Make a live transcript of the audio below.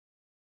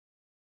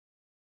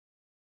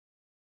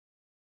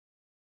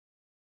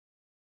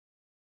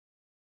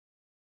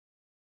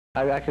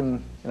I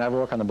can, and I will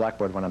work on the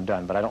blackboard when I'm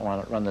done, but I don't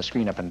want to run the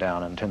screen up and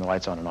down and turn the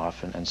lights on and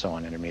off and so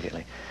on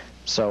intermediately.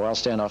 So I'll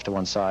stand off to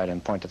one side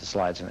and point at the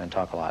slides and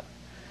talk a lot.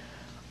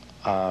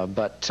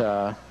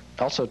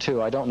 Also,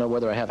 too, I don't know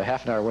whether I have a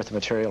half an hour worth of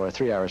material or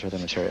 3 hours worth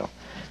of material.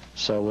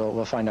 So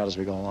we'll find out as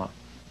we go along.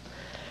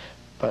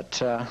 But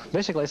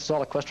basically, this is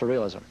all equestral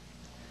realism.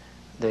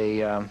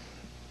 The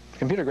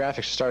computer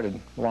graphics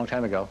started a long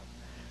time ago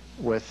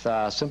with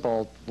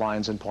simple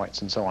lines and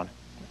points and so on.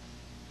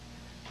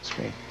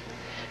 Screen.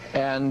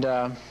 And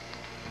about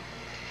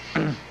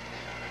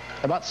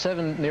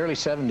the early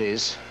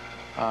 70s,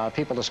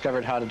 people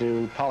discovered how to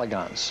do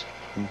polygons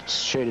and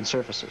shaded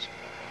surfaces.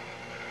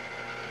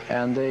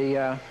 And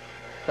that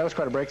was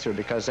quite a breakthrough,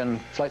 because then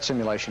flight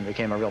simulation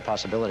became a real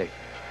possibility.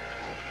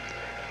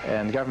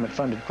 And the government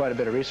funded quite a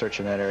bit of research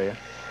in that area.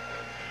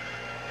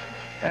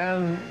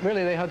 And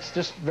really, they had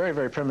just very,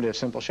 very primitive,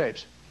 simple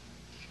shapes.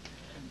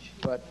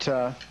 But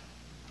kill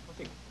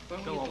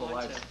all the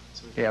lights.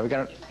 Yeah, we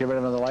got to get rid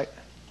of another light.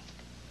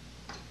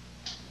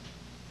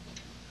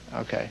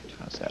 Okay,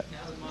 how's that?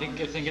 Then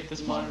get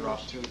this monitor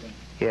off too. Then.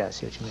 Yeah, I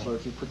see what you mean. Or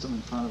if you put them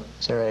in front of it.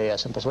 Is there a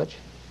simple switch?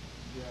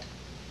 Yeah.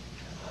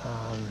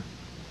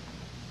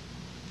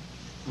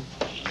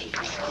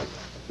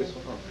 This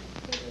one.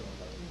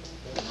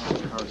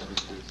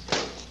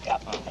 Yeah.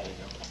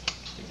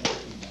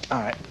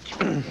 All right.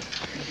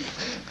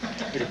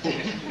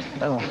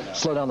 That'll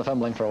slow down the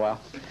fumbling for a while.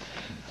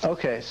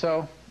 Okay,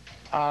 so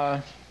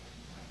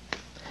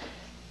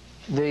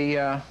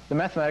the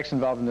mathematics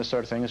involved in this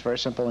sort of thing is very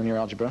simple in your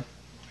algebra,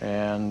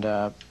 and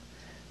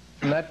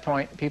from that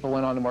point, people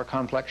went on to more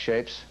complex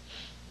shapes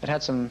that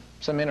had some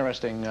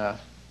interesting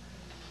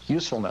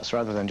usefulness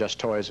rather than just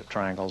toys of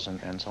triangles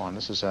and so on.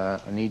 This is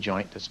a knee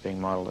joint that's being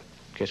modeled at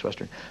Case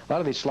Western. A lot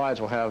of these slides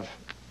will have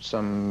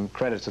some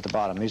credits at the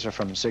bottom. These are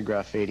from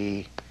SIGGRAPH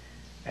 80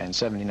 and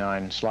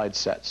 79 slide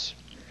sets,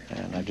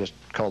 and I've just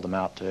culled them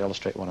out to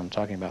illustrate what I'm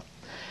talking about.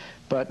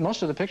 But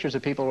most of the pictures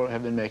that people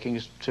have been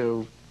making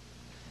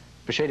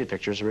shaded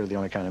pictures are really the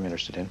only kind I'm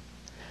interested in,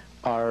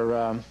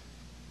 are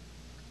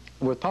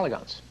with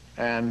polygons,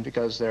 and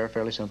because they're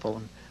fairly simple,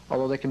 and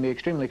although they can be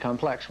extremely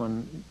complex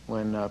when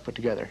put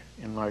together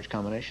in large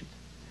combinations.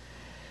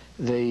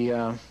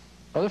 The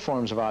other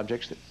forms of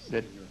objects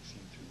that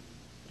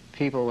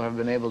people have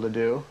been able to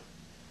do,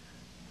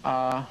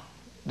 that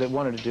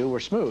wanted to do, were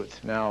smooth.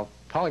 Now,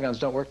 polygons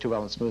don't work too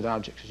well in smooth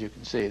objects, as you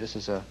can see. This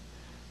is a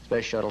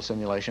space shuttle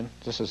simulation.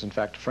 This is, in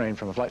fact, a frame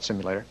from a flight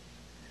simulator.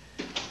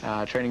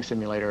 Training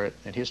simulator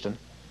at Houston,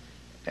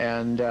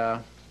 and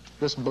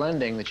this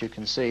blending that you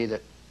can see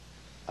that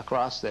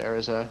across there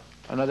is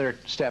another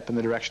step in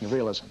the direction of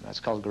realism. That's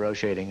called Garot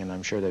shading, and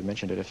I'm sure they've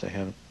mentioned it if they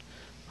haven't.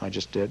 I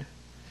just did.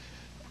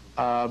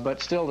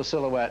 But still, the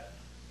silhouette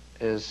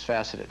is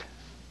faceted.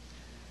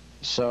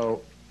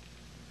 So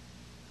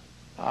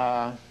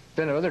then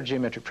there are other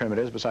geometric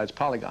primitives besides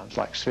polygons,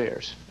 like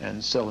spheres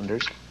and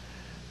cylinders.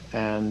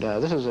 And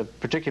this is a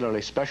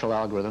particularly special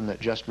algorithm that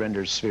just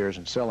renders spheres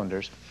and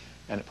cylinders,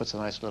 and it puts a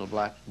nice little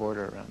black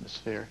border around the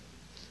sphere.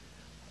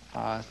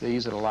 They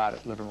use it a lot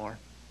at Livermore.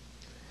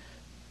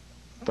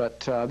 But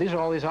these are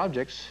all these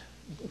objects,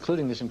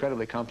 including these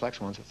incredibly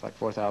complex ones with like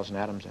 4,000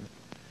 atoms in it,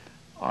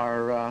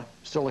 are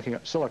still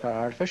look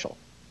artificial.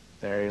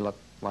 They look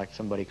like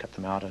somebody cut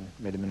them out and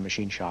made them in a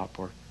machine shop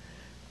or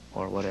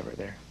whatever.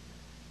 They're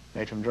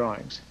made from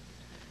drawings.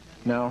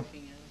 Now,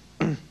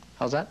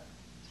 how's that?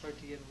 It's hard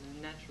to get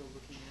a natural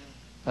looking atom.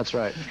 That's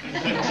right.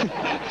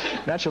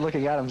 Natural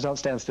looking atoms don't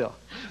stand still.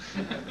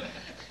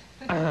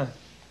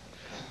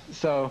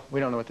 So we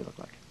don't know what they look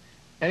like.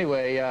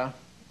 Anyway,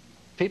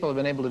 people have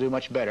been able to do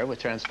much better with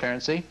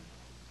transparency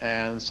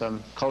and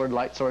some colored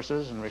light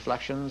sources and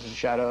reflections and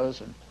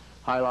shadows and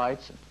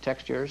highlights and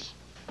textures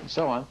and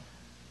so on.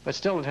 But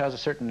still it has a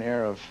certain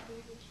air of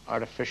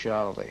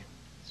artificiality.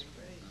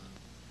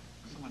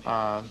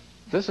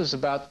 This is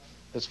about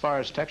as far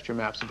as texture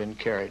maps have been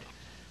carried.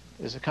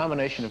 There's a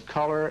combination of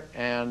color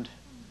and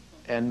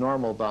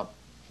normal bump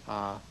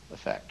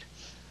effect.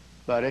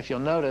 But if you'll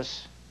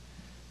notice,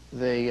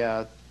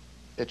 it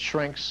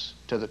shrinks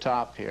to the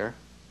top here,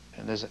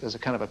 and there's a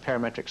kind of a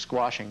parametric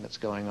squashing that's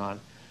going on.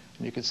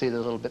 And you can see the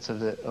little bits of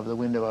the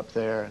window up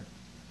there, and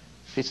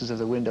pieces of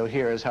the window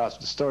here is how it's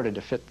distorted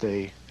to fit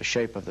the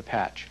shape of the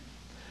patch.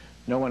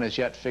 No one has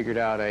yet figured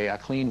out a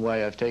clean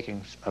way of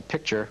taking a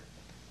picture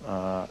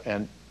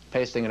and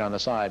pasting it on the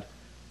side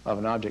of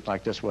an object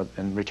like this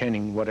and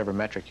retaining whatever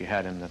metric you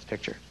had in the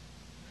picture.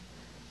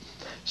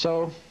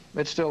 So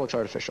it still looks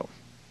artificial.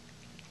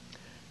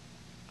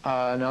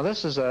 Now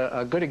this is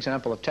a good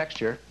example of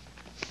texture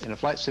in a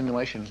flight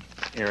simulation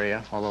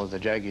area, although the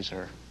jaggies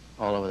are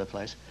all over the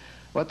place.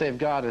 What they've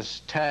got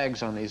is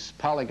tags on these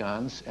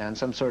polygons and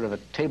some sort of a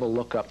table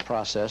lookup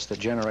process that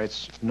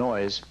generates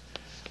noise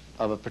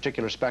of a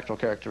particular spectral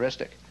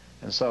characteristic.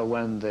 And so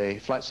when the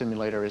flight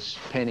simulator is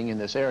painting in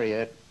this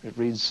area, it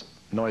reads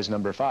noise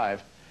number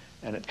 5,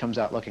 and it comes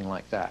out looking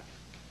like that.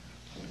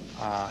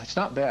 It's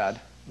not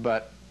bad,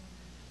 but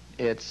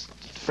its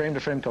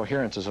frame-to-frame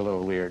coherence is a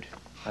little weird.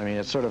 I mean,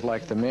 it's sort of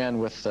like the man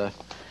with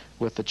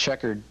the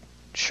checkered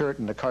shirt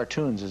in the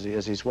cartoons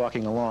as he's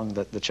walking along,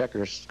 the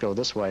checkers go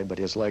this way, but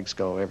his legs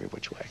go every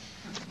which way.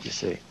 You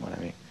see what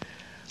I mean?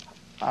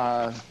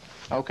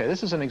 Okay,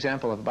 this is an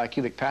example of a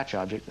bicubic patch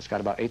object that's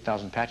got about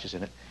 8,000 patches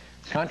in it.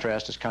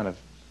 Contrast is kind of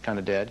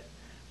dead,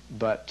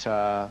 but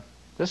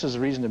this is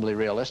reasonably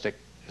realistic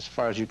as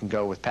far as you can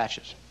go with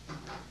patches.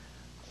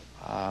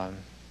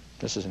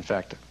 This is, in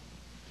fact, a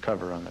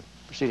cover on the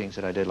proceedings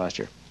that I did last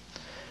year.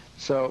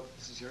 So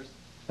This is yours?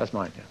 that's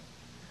mine, yeah.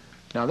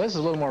 Now, this is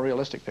a little more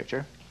realistic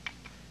picture.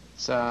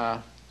 It's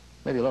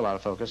maybe a little out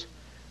of focus.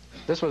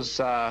 This was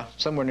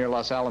somewhere near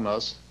Los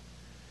Alamos,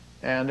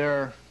 and there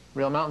are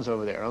real mountains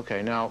over there.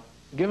 Okay, now,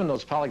 given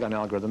those polygon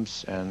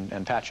algorithms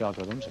and patch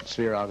algorithms and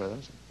sphere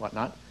algorithms and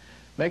whatnot,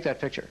 make that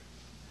picture.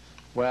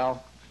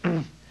 Well,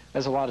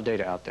 there's a lot of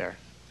data out there,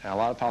 and a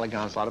lot of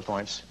polygons, a lot of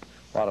points,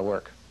 a lot of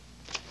work.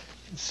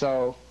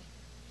 So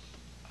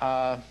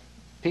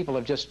people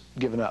have just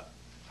given up.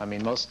 I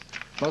mean, most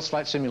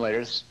flight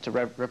simulators to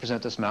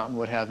represent this mountain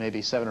would have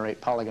maybe 7 or 8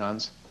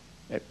 polygons,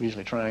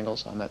 usually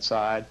triangles on that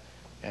side,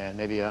 and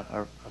maybe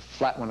a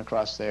flat one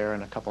across there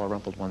and a couple of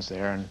rumpled ones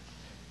there. And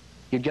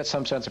you'd get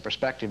some sense of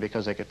perspective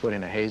because they could put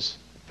in a haze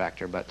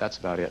factor, but that's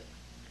about it.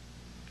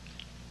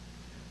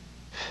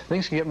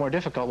 Things can get more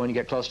difficult when you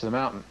get close to the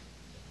mountain.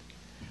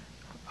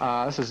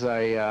 This is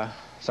a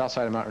south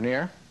side of Mount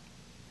Rainier.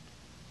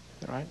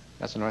 Is that right?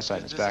 That's the north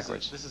side. It's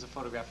backwards. This is a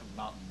photograph of a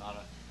mountain, not a...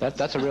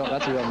 That's a real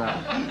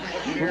mountain.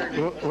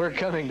 We're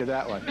coming to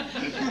that one.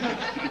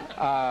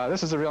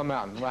 This is a real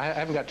mountain. Well, I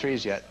haven't got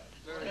trees yet.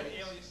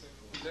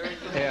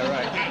 Yeah,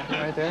 right.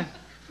 Right there.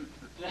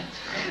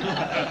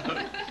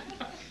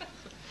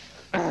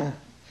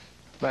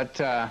 But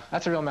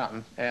that's a real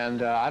mountain,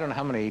 and I don't know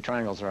how many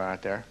triangles there are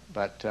out there,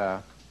 but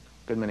a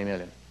good many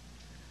million.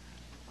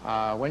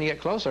 When you get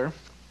closer,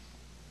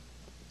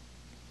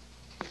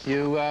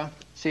 you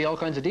see all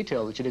kinds of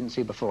detail that you didn't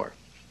see before.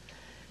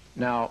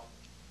 Now,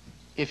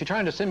 if you're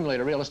trying to simulate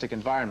a realistic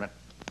environment,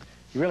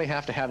 you really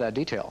have to have that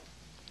detail.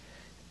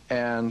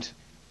 And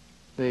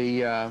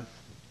the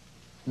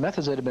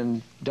methods that have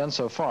been done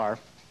so far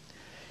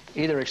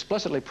either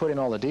explicitly put in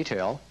all the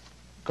detail.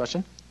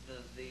 Question?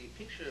 The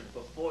picture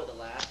before the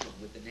last one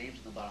with the names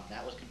on the bottom,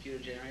 that was computer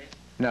generated?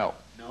 No.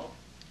 No?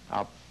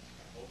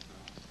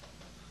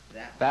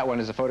 That one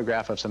is a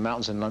photograph of some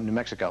mountains in New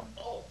Mexico.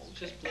 Oh,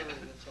 Just blurry,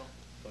 that's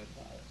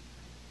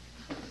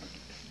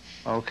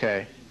all.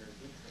 Okay.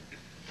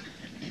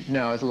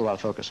 No, it's a little out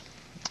of focus.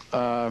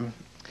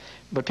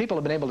 What people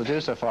have been able to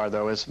do so far,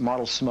 though, is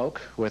model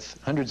smoke with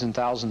hundreds and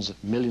thousands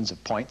of millions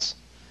of points.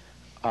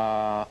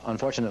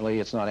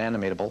 Unfortunately, it's not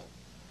animatable.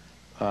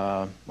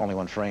 Only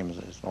one frame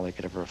is all they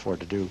could ever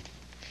afford to do.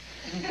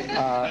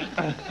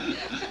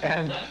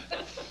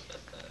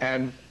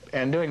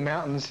 And doing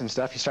mountains and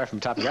stuff, you start from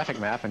a topographic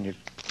map, and you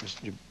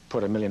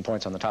put 1,000,000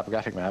 points on the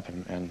topographic map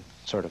and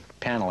sort of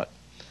panel it,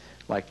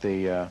 like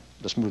the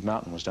smooth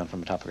mountain was done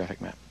from a topographic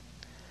map.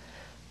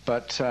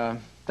 But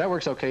that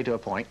works okay to a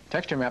point.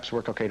 Texture maps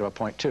work okay to a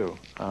point, too.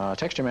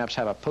 Texture maps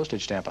have a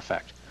postage stamp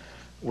effect.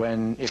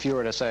 If you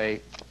were to,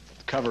 say,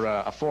 cover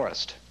a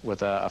forest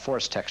with a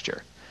forest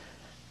texture,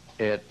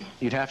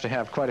 you'd have to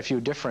have quite a few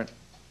different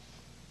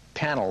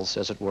panels,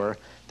 as it were,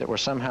 that were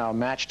somehow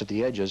matched at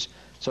the edges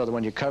so that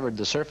when you covered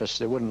the surface,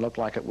 it wouldn't look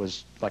like it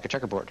was like a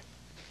checkerboard.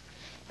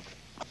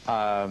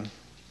 And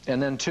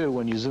then, too,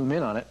 when you zoom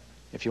in on it,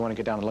 if you want to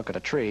get down and look at a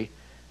tree,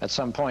 at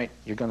some point,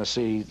 you're going to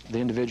see the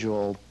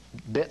individual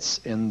bits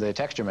in the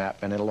texture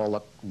map, and it'll all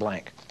look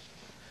blank.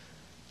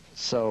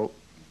 So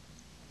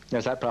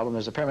there's that problem.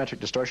 There's a parametric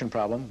distortion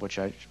problem, which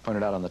I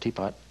pointed out on the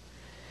teapot.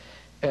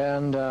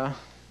 And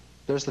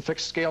there's the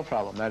fixed scale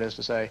problem. That is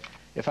to say,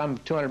 if I'm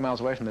 200 miles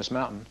away from this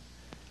mountain,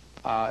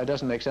 it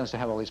doesn't make sense to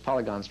have all these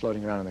polygons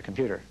floating around in the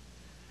computer.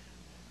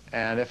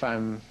 And if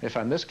I'm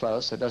this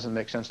close, it doesn't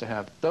make sense to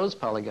have those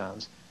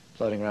polygons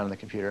floating around in the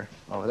computer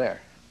over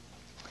there.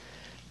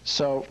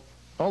 So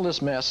all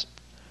this mess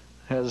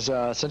has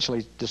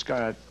essentially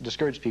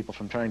discouraged people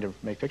from trying to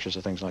make pictures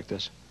of things like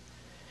this.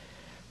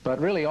 But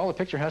really, all the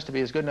picture has to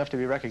be is good enough to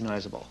be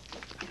recognizable.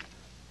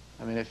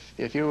 I mean,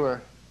 if you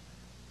were,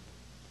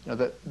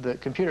 the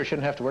computer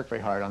shouldn't have to work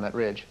very hard on that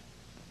ridge,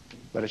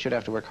 but it should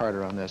have to work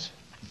harder on this.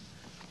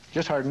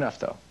 Just hard enough,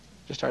 though.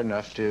 Just hard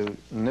enough to,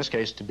 in this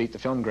case, to beat the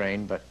film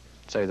grain, but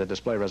say the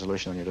display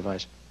resolution on your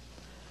device.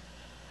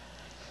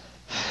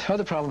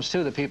 Other problems,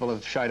 too, that people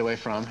have shied away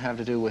from have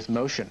to do with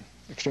motion,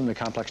 extremely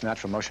complex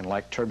natural motion,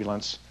 like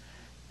turbulence,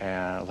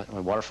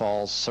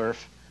 waterfalls,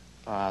 surf,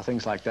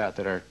 things like that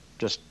are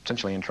just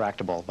essentially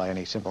intractable by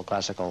any simple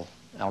classical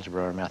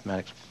algebra or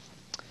mathematics.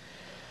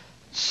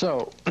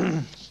 So,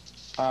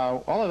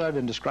 all that I've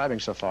been describing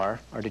so far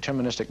are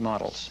deterministic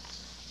models.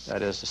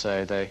 That is to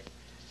say,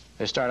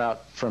 they start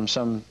out from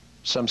some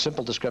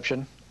simple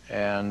description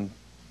and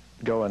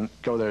go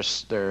their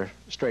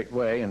straight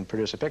way and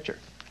produce a picture.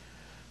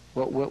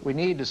 What we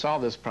need to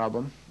solve this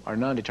problem are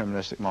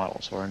non-deterministic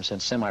models, or in a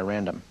sense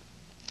semi-random.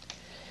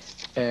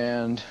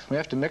 And we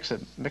have to mix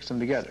them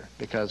together,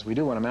 because we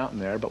do want a mountain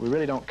there, but we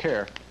really don't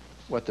care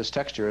what this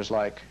texture is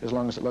like as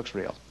long as it looks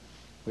real.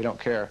 We don't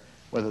care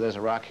whether there's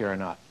a rock here or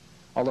not.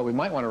 Although we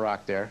might want a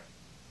rock there,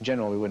 in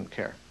general we wouldn't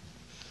care.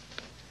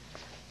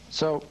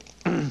 So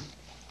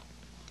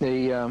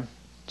the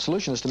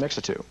solution is to mix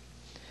the two.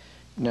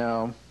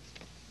 Now,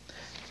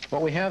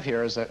 what we have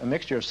here is a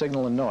mixture of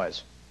signal and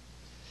noise.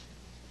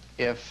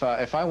 If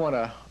I want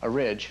a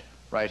ridge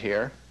right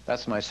here,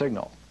 that's my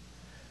signal.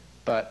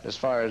 But as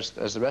far as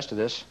the rest of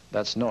this,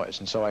 that's noise,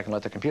 and so I can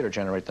let the computer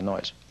generate the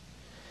noise.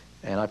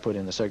 And I put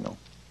in the signal.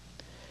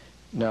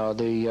 Now,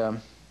 the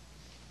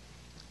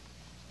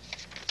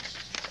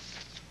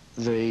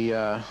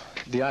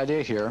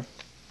idea here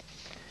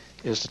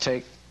is to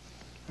take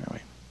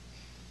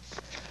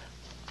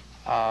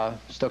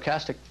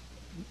stochastic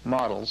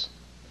models,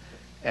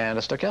 and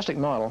a stochastic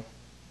model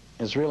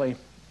is really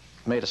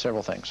made of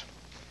several things.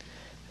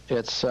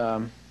 It's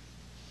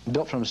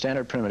built from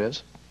standard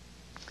primitives,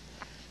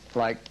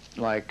 like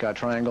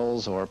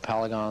triangles or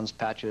polygons,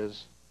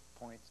 patches,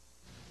 points,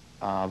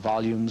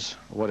 volumes,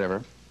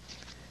 whatever.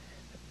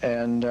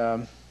 And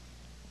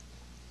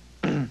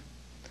you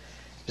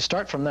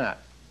start from that,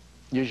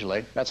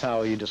 usually. That's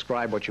how you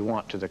describe what you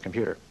want to the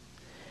computer,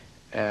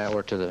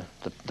 or to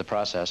the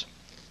process.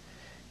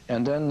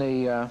 And then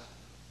the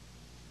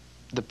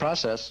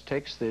process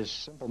takes these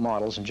simple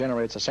models and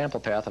generates a sample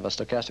path of a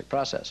stochastic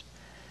process.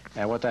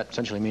 And what that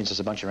essentially means is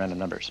a bunch of random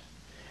numbers.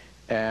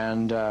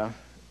 And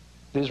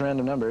these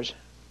random numbers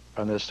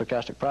from this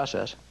stochastic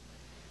process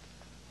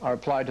are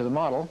applied to the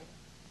model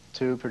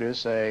to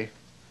produce a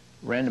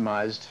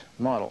randomized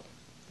model.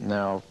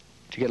 Now,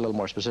 to get a little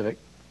more specific,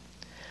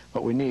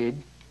 what we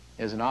need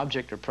is an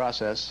object or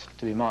process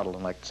to be modeled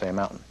in, like, say, a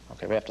mountain.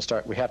 Okay, we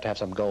have to have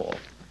some goal,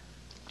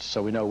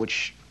 so we know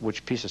which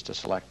pieces to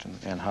select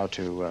and how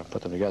to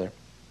put them together.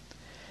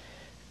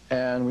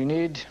 And we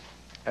need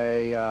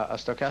a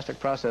stochastic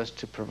process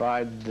to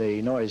provide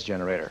the noise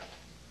generator.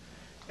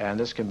 And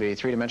this can be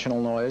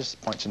three-dimensional noise,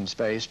 points in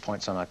space,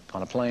 points on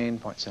a plane,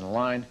 points in a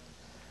line,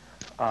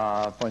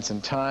 points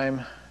in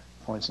time,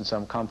 points in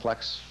some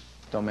complex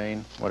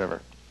domain,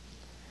 whatever.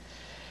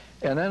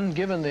 And then,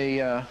 given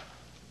the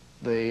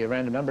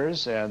random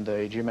numbers and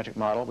the geometric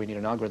model, we need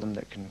an algorithm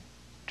that can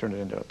turn it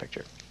into a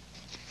picture.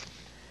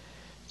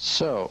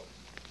 So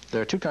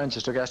there are two kinds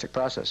of stochastic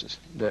processes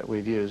that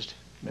we've used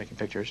making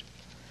pictures.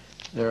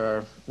 There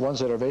are ones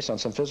that are based on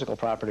some physical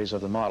properties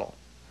of the model.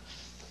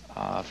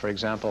 For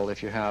example,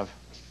 if you have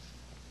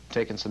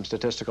taken some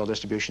statistical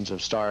distributions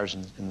of stars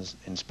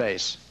in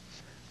space,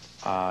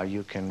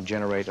 you can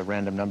generate a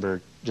random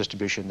number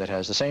distribution that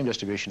has the same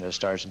distribution as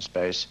stars in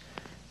space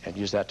and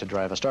use that to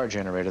drive a star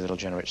generator that'll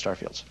generate star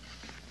fields.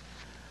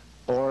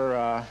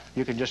 Or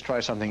you can just try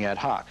something ad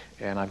hoc,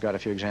 and I've got a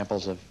few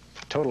examples of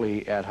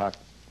totally ad hoc,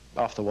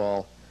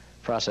 off-the-wall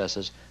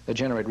processes that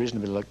generate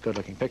reasonably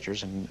good-looking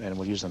pictures, and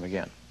we'll use them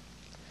again.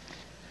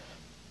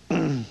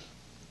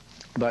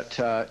 But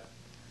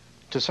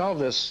to solve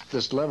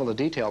this level of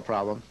detail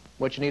problem,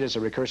 what you need is a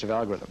recursive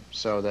algorithm,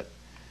 so that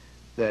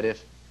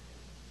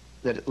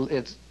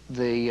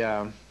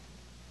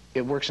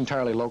it works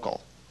entirely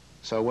local.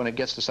 So when it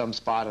gets to some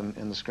spot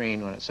in the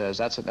screen, when it says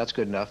that's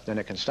good enough, then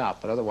it can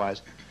stop. But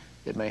otherwise,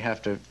 it may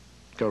have to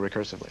go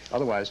recursively.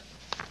 Otherwise,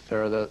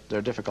 there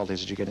are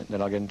difficulties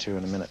that I'll get into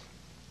in a minute.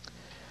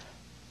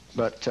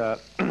 But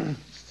in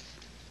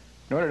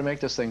order to make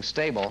this thing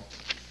stable,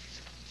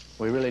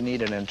 we really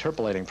need an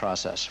interpolating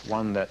process,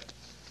 one that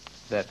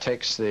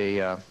takes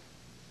the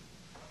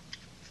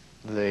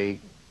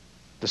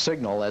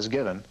signal as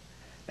given,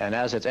 and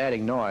as it's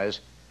adding noise,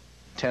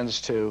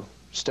 tends to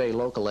stay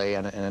locally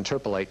and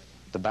interpolate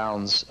the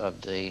bounds of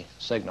the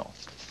signal.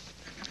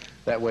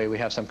 That way we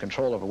have some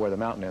control over where the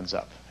mountain ends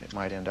up. It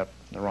might end up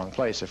in the wrong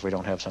place if we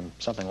don't have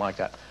something like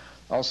that.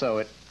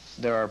 Also,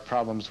 there are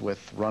problems with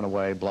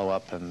runaway,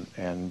 blow-up,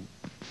 and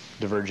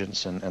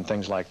divergence and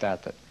things like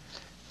that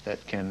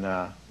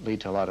can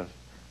lead to a lot of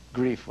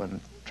grief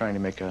when trying to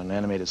make an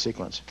animated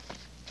sequence.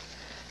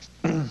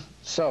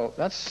 So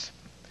that's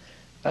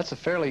a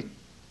fairly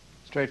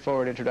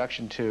straightforward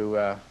introduction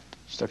to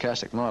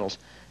stochastic models.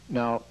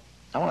 Now,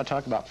 I want to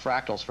talk about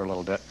fractals for a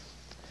little bit.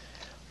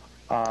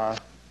 There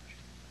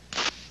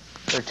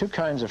are two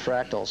kinds of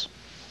fractals: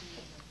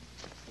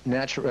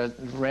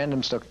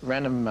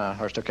 random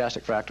or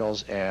stochastic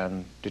fractals,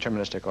 and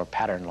deterministic or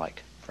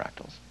pattern-like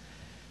fractals.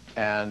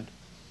 And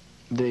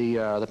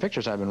the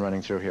pictures I've been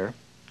running through here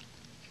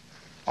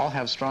all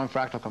have strong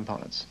fractal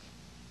components.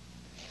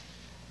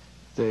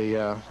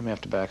 Let me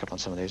have to back up on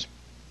some of these.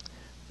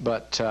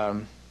 But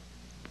a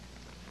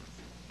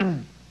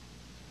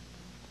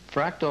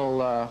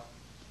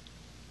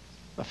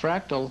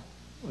fractal,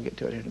 we'll get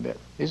to it here in a bit.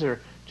 These are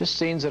just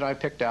scenes that I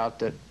picked out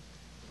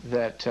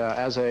that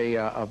as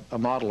a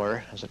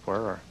modeler, as it were,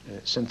 or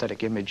a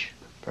synthetic image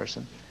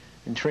person,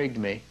 intrigued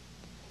me.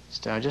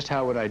 So just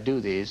how would I do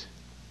these?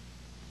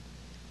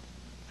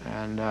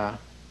 And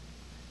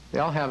they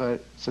all have a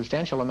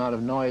substantial amount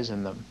of noise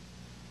in them.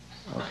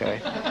 Okay,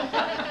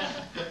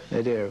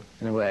 they do,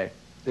 in a way,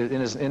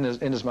 in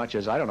as much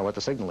as I don't know what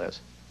the signal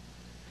is.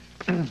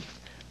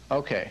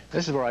 Okay,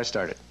 this is where I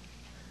started.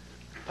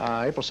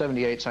 April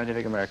 '78,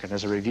 Scientific American.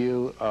 There's a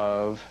review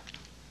of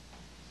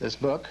this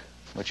book,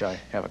 which I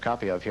have a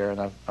copy of here,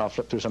 and I'll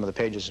flip through some of the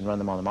pages and run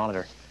them on the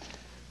monitor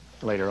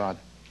later on,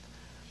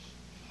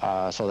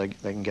 so they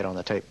can get on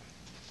the tape.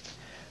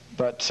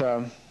 But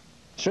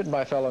it's written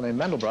by a fellow named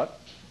Mandelbrot.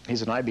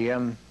 He's an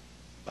IBM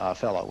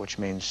fellow, which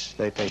means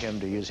they pay him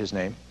to use his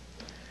name.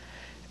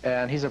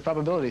 And he's a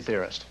probability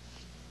theorist,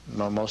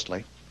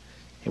 mostly.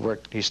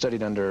 He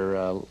studied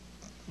under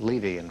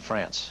Levy in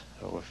France.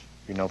 So if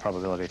you know,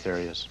 probability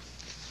theory is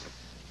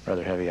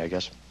rather heavy, I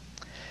guess.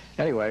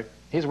 Anyway,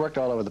 he's worked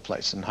all over the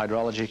place in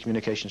hydrology,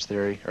 communications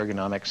theory,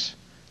 ergonomics,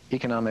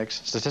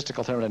 economics,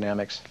 statistical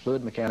thermodynamics,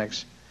 fluid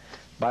mechanics,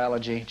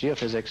 biology,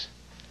 geophysics,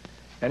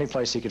 any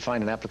place he could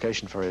find an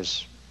application for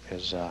his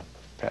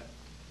pet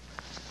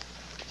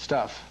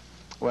stuff.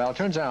 Well, it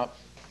turns out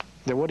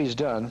that what he's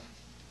done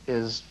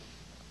is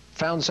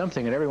found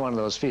something in every one of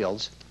those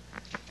fields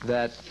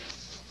that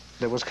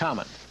was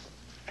common.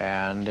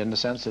 And in a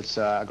sense, it's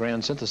a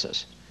grand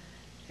synthesis.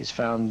 He's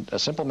found a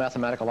simple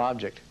mathematical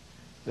object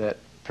that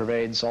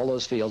pervades all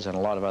those fields and a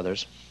lot of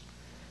others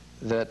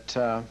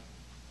that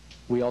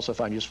we also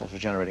find useful for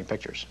generating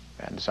pictures.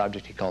 And this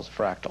object he calls a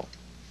fractal.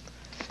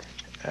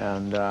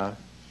 And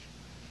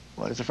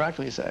what does a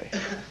fractal say?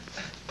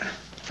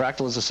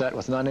 Fractal is a set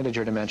with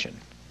non-integer dimension.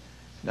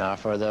 Now,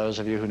 for those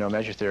of you who know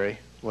measure theory,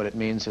 what it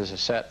means is a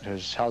set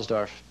whose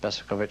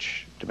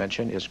Hausdorff-Besicovitch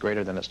dimension is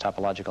greater than its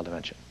topological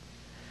dimension.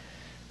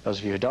 Those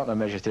of you who don't know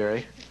measure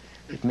theory,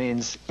 it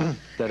means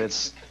that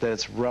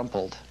it's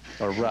rumpled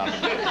or rough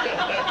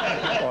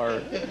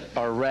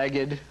or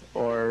ragged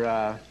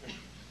or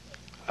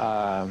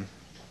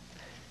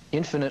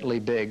infinitely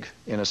big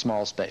in a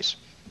small space.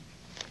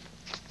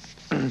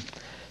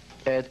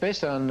 It's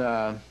based on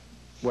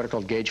what are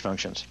called gauge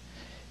functions.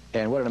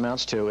 And what it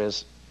amounts to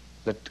is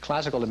the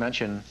classical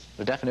dimension,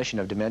 the definition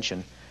of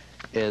dimension,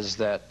 is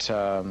that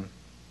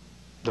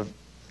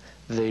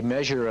the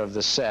measure of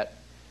the set,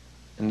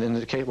 and in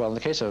the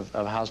case of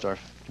Hausdorff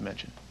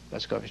dimension,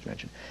 Besicovitch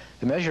dimension,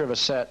 the measure of a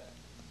set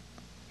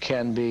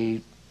can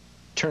be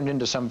turned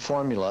into some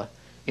formula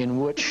in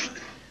which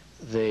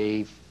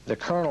the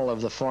kernel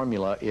of the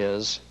formula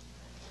is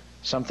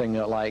something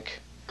like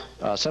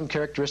some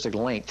characteristic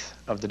length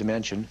of the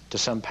dimension to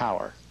some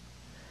power.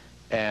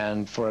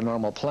 And for a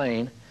normal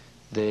plane,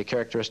 the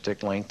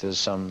characteristic length is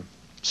some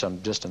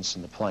distance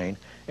in the plane,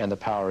 and the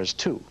power is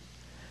 2.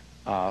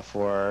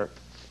 For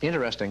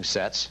interesting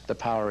sets, the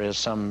power is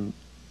some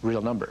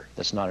real number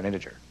that's not an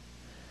integer.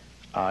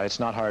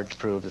 It's not hard to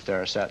prove that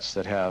there are sets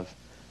that have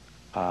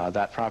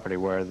that property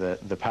where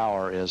the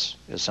power is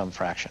some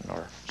fraction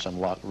or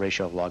some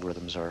ratio of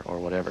logarithms or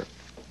whatever.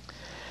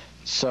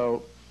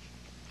 So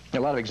a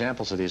lot of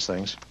examples of these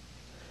things.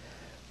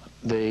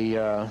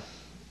 The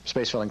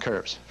space-filling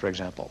curves, for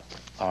example,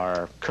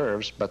 are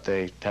curves, but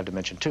they have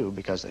dimension 2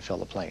 because they fill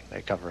the plane.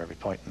 They cover every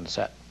point in the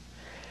set.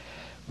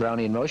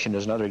 Brownian motion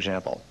is another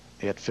example.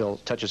 It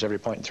touches every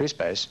point in 3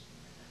 space,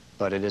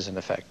 but it is in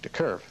effect a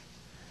curve.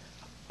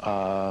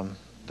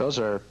 Those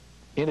are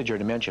integer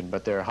dimension,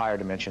 but they're higher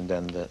dimension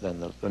than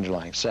the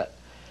underlying set.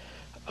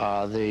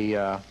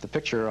 The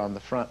picture on the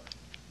front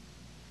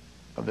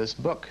of this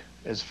book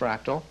is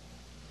fractal.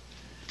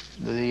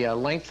 The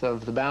length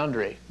of the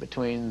boundary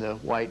between the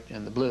white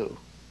and the blue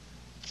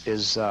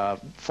is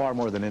far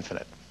more than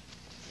infinite.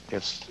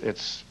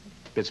 It's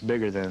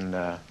bigger than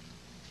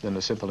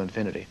the simple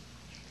infinity.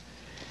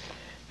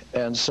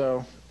 And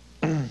so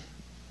there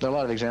are a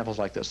lot of examples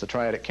like this. The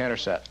triadic Cantor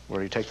set,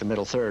 where you take the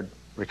middle third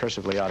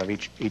recursively out of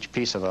each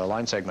piece of a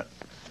line segment,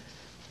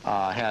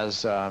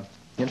 has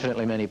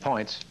infinitely many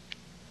points.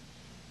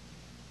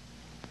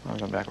 I'm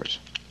going backwards.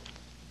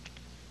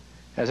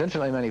 Has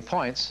infinitely many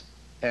points,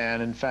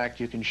 and in fact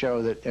you can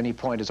show that any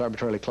point is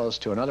arbitrarily close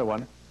to another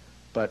one,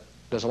 but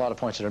there's a lot of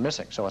points that are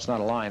missing. So it's not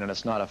a line and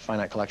it's not a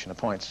finite collection of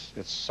points.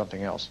 It's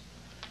something else.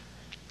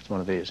 It's one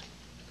of these.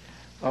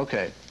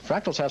 Okay,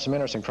 fractals have some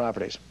interesting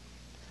properties.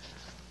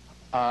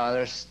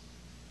 There's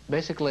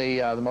basically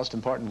the most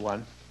important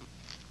one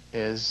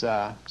is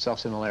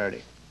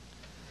self-similarity.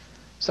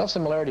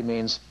 Self-similarity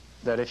means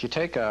that if you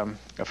take a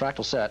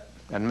fractal set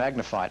and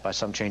magnify it by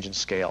some change in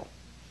scale,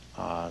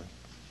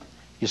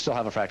 you still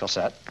have a fractal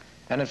set.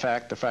 And in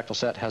fact, the fractal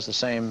set has the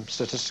same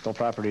statistical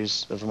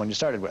properties as the one you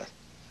started with.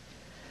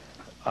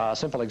 A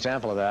simple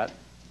example of that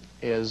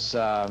is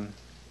the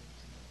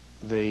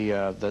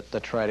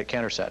triadic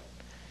Cantor set.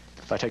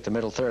 If I take the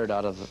middle third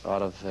out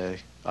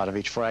of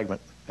each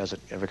fragment as it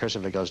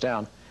recursively goes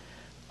down,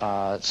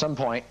 at some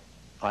point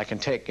I can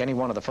take any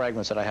one of the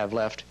fragments that I have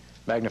left,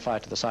 magnify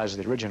it to the size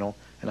of the original,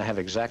 and I have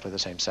exactly the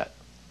same set.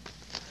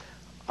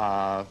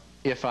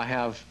 If I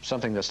have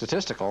something that's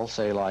statistical,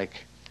 say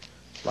like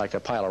a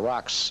pile of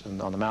rocks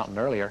on the mountain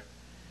earlier,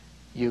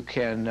 you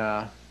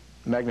can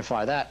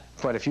magnify that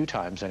quite a few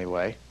times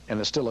anyway, and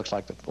it still looks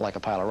like a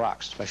pile of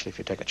rocks, especially if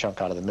you take a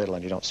chunk out of the middle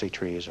and you don't see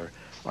trees or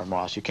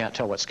moss. You can't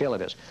tell what scale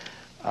it is.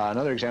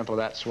 Another example of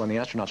that is when the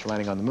astronauts were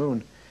landing on the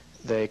moon,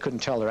 they couldn't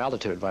tell their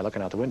altitude by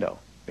looking out the window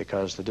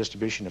because the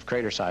distribution of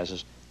crater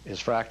sizes is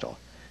fractal.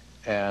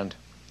 And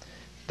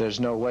there's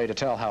no way to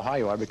tell how high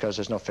you are because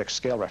there's no fixed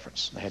scale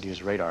reference. They had to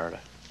use radar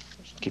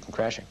keep them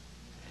crashing.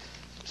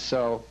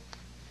 So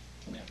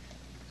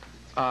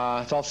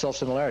it's all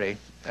self-similarity,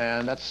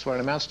 and that's what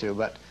it amounts to.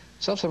 But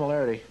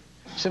similarity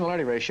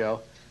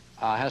ratio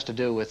has to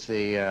do with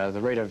the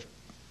rate of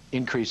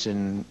increase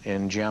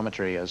in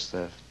geometry as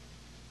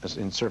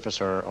in surface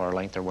or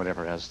length or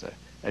whatever as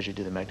you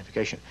do the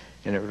magnification,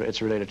 and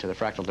it's related to the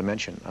fractal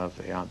dimension of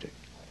the object.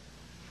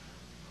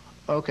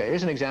 Okay,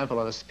 here's an example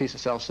of a piece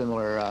of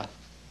self-similar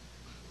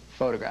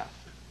photograph.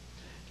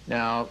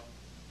 Now,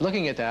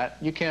 looking at that,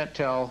 you can't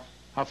tell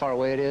how far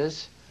away it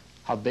is,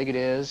 how big it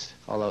is,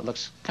 although it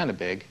looks kind of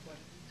big,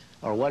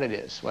 or what it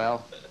is.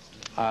 Well,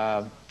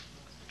 I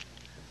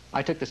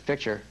took this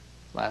picture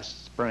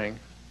last spring,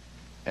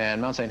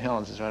 and Mount St.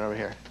 Helens is right over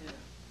here.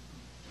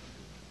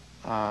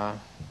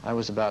 I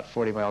was about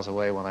 40 miles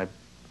away when I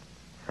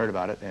heard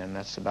about it, and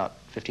that's about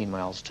 15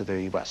 miles to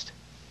the west.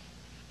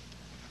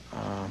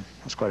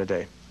 That's quite a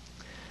day.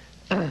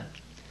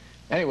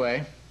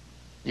 Anyway,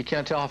 you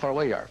can't tell how far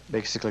away you are,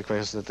 basically,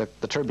 because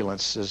the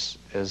turbulence is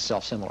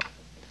self-similar.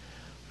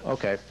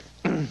 Okay.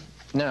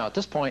 Now, at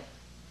this point,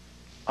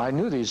 I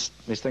knew these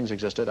things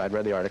existed. I'd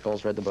read the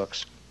articles, read the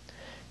books,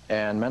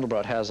 and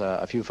Mandelbrot has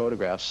a few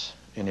photographs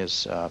in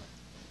his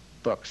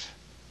books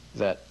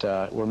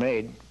that were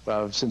made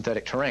of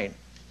synthetic terrain,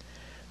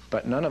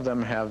 but none of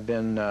them have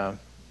been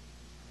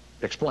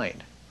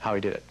explained how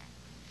he did it.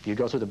 You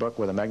go through the book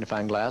with a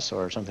magnifying glass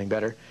or something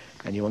better,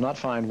 and you will not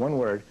find one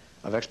word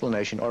of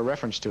explanation or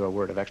reference to a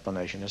word of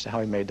explanation as to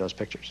how he made those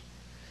pictures.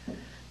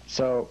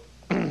 So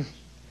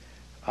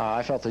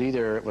I felt that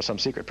either it was some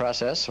secret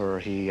process, or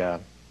he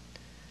had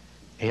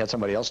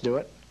somebody else do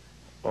it,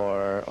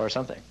 or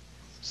something.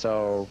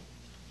 So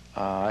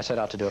I set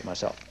out to do it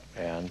myself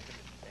and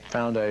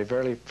found a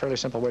fairly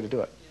simple way to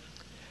do it.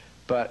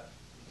 But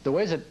the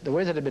ways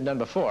that had been done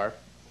before,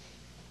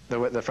 the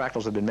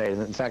fractals had been made,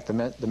 and in fact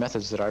the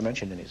methods that are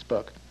mentioned in his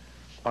book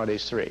are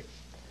these three.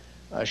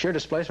 A shear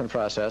displacement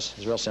process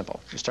is real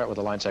simple. You start with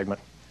a line segment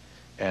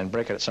and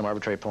break it at some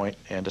arbitrary point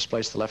and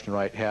displace the left and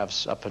right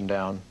halves up and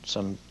down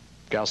some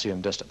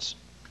Gaussian distance,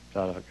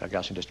 a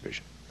Gaussian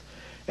distribution.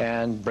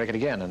 And break it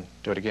again and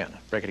do it again.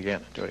 Break it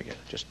again, do it again.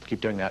 Just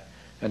keep doing that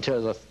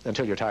until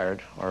you're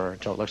tired or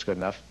until it looks good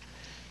enough.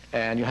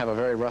 And you have a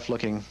very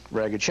rough-looking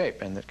ragged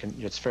shape, and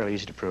it's fairly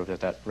easy to prove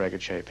that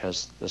ragged shape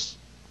has this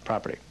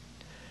property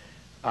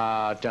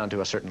down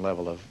to a certain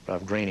level of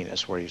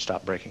graininess where you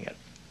stop breaking it.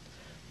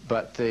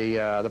 But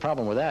the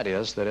problem with that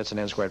is that it's an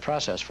n-squared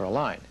process for a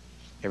line.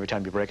 Every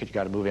time you break it, you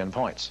got to move n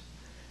points,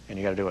 and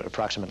you got to do it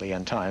approximately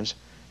n times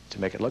to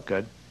make it look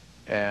good,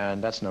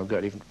 and that's no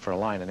good. Even for a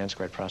line, an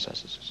n-squared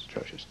process is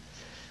atrocious,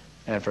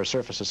 and for a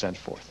surface, it's n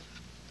fourth.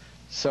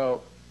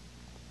 So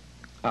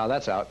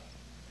that's out.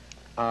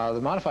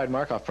 The modified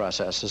Markov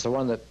process is the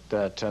one that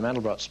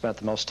Mandelbrot spent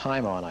the most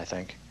time on, I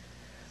think.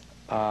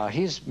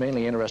 He's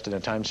mainly interested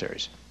in time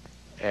series,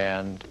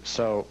 and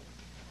so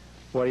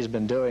what he's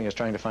been doing is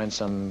trying to find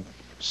some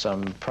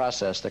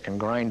process that can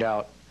grind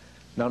out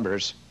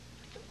numbers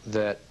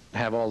that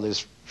have all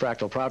these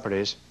fractal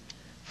properties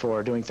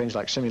for doing things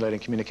like simulating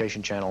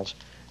communication channels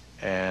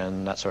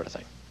and that sort of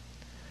thing.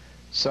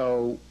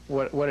 So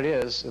what it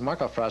is, the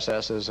Markov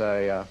process is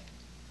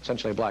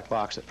essentially a black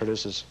box that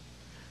produces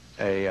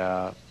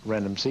a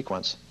random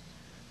sequence.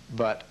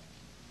 But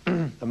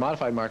the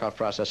modified Markov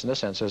process in this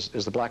sense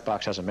is the black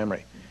box has a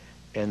memory,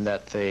 in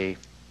that the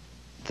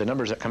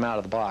numbers that come out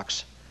of the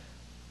box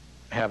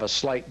have a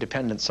slight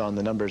dependence on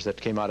the numbers that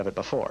came out of it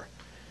before.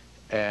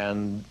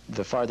 And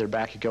the farther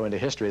back you go into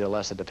history, the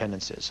less the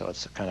dependence is. So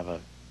it's kind of a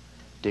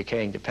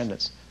decaying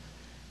dependence.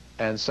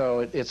 And so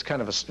it's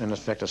kind of, in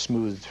effect, a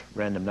smooth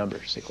random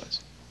number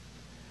sequence.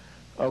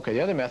 Okay, the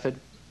other method,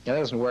 that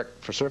doesn't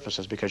work for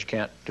surfaces because you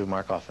can't do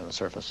Markov in the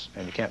surface,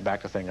 and you can't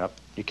back the thing up.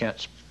 You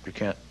can't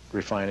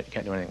refine it. You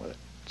can't do anything with it.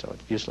 So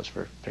it's useless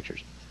for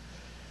pictures.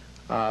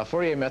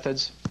 Fourier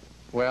methods,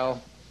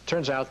 well,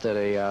 turns out that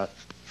a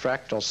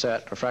fractal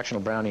set, or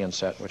fractional Brownian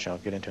set, which I'll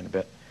get into in a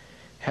bit,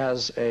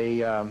 has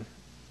a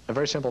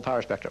very simple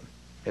power spectrum.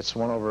 It's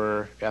 1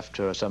 over f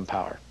to some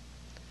power.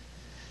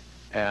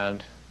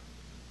 And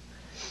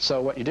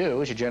so what you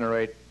do is you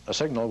generate a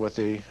signal with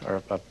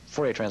or a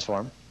Fourier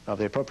transform of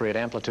the appropriate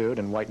amplitude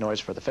and white noise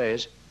for the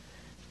phase,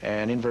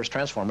 and inverse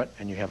transform it,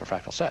 and you have a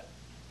fractal set.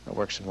 It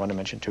works in 1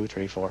 dimension, 2,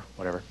 3, 4,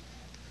 whatever.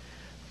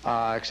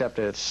 Except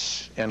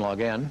it's n log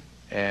n,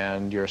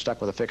 and you're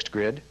stuck with a fixed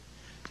grid,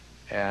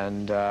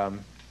 and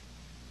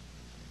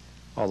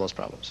all those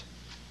problems.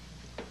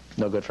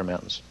 No good for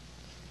mountains.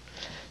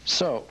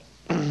 So,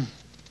 let's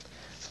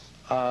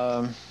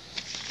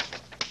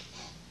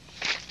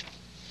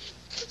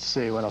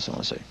see, what else I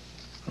want to say.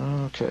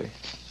 Okay.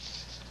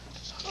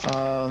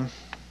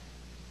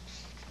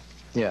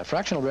 Yeah,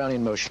 fractional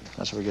Brownian motion.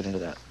 That's where we get into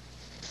that.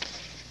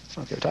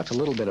 Okay, we talked a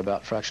little bit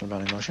about fractional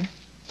Brownian motion.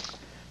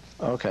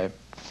 Okay.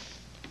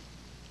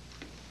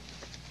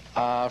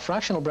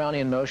 Fractional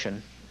Brownian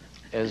motion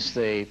is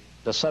the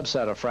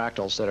subset of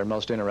fractals that are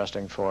most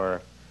interesting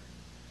for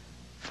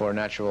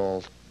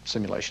natural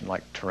simulation,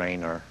 like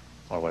terrain or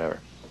whatever.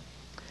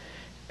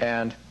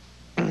 And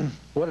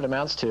what it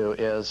amounts to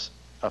is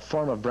a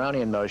form of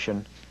Brownian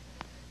motion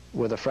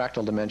with a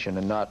fractal dimension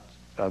and not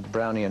a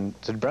Brownian.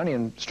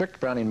 The strict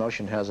Brownian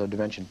motion has a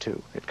dimension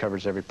 2. It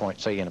covers every point.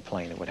 Say in a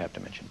plane, it would have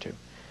dimension 2.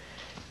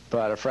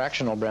 But a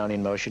fractional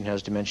Brownian motion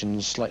has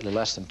dimensions slightly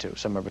less than 2,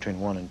 somewhere between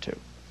 1 and 2.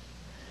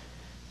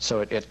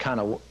 So it kind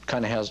of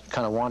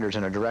wanders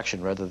in a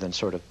direction rather than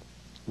sort of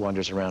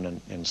wanders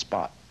around in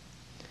spot.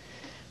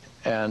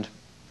 And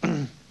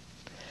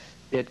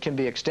it can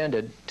be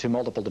extended to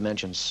multiple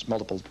dimensions,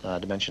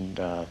 dimensioned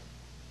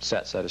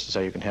sets. That is to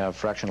say, you can have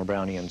fractional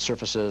Brownian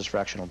surfaces,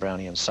 fractional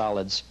Brownian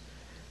solids,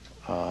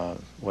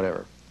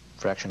 whatever,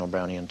 fractional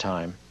Brownian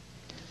time,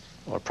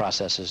 or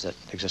processes that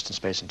exist in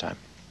space and time.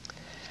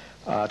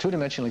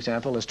 Two-dimensional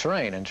example is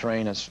terrain, and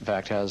terrain, in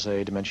fact, has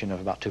a dimension of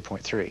about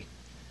 2.3.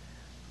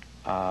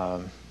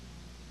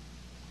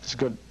 It's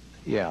good.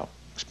 Yeah, I'll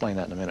explain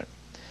that in a minute.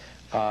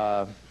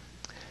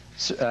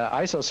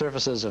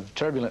 Isosurfaces of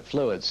turbulent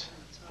fluids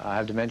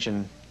have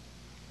dimension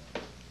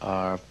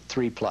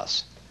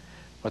 3+.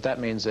 What that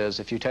means is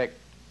if you take,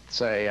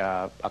 say,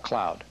 a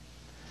cloud,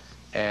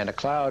 and a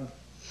cloud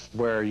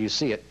where you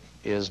see it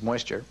is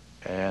moisture,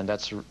 and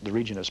that's the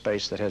region of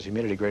space that has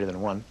humidity greater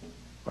than 1,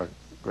 or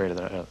greater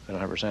than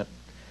 100%.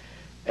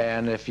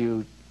 And if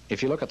you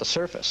look at the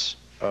surface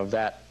of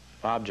that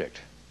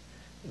object,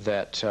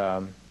 that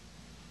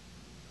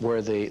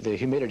where the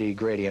humidity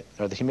gradient,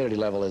 or the humidity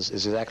level is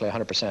exactly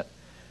 100%,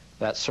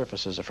 that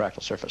surface is a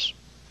fractal surface.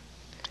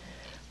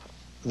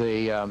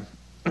 The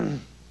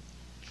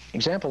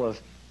example of,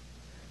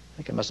 I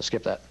think I must have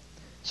skipped that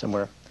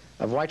somewhere,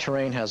 of why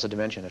terrain has a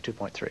dimension of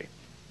 2.3.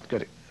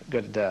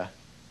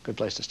 Good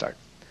place to start.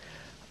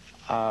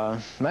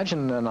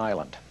 Imagine an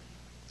island,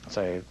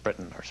 say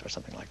Britain or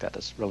something like that,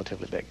 that's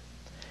relatively big.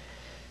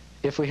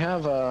 If we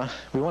have,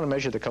 we want to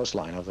measure the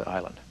coastline of the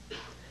island.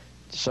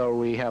 So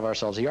we have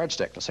ourselves a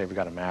yardstick. Let's say we've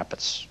got a map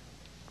that's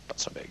about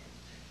so big,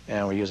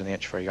 and we use an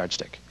inch for a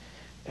yardstick.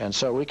 And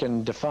so we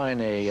can define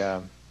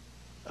a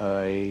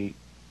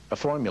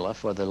formula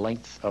for the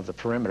length of the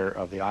perimeter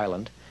of the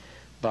island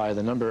by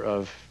the number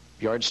of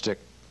yardstick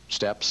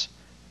steps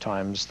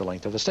times the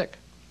length of the stick.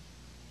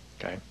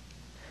 Okay?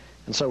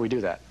 And so we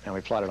do that, and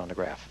we plot it on the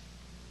graph.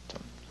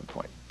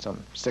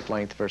 Some stick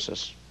length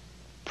versus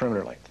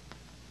perimeter length.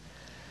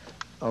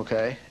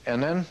 Okay,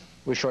 and then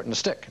we shorten the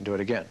stick and do it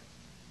again.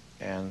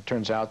 And it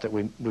turns out that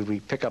we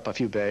pick up a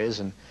few bays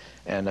and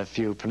a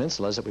few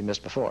peninsulas that we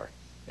missed before.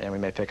 And we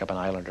may pick up an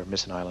island or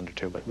miss an island or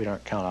two, but we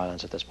don't count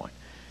islands at this point.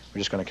 We're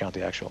just going to count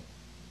the actual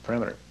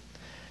perimeter.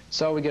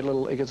 So it gets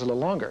a little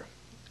longer.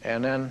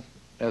 And then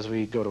as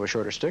we go to a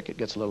shorter stick, it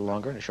gets a little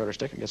longer, and a shorter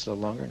stick, it gets a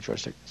little longer, and a shorter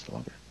stick gets a little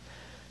longer.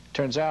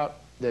 Turns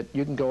out that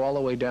you can go all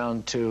the way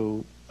down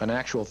to an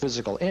actual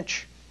physical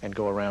inch and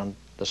go around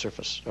the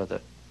surface or the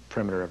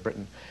perimeter of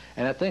Britain.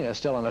 And that thing is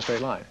still on a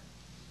straight line.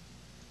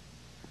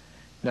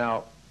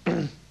 Now,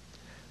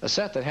 a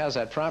set that has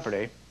that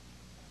property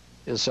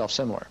is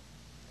self-similar.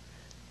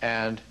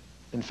 And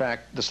in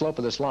fact, the slope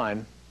of this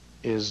line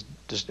is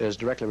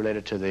directly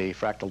related to the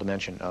fractal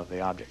dimension of the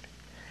object.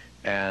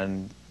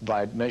 And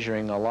by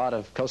measuring a lot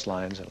of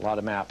coastlines and a lot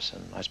of maps,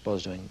 and I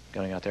suppose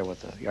going out there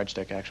with a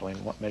yardstick actually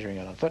and measuring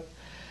it on foot,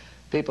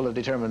 people have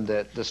determined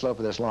that the slope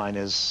of this line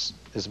is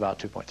about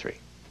 2.3,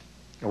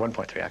 or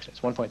 1.3 actually. It's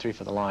 1.3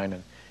 for the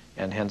line,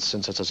 and hence,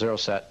 since it's a zero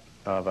set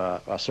of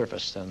a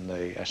surface, then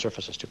the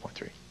surface is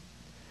 2.3.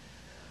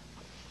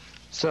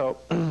 So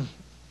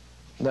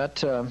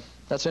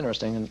that's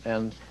interesting,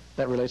 and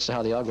that relates to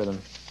how the algorithm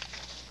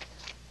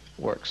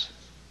works.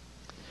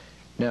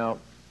 Now,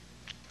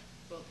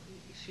 well,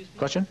 excuse me?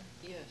 Question?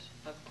 Yes,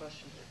 I have a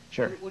question.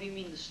 Sure. What do you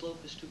mean the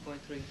slope is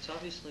 2.3? It's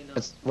obviously not.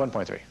 It's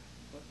 1.3.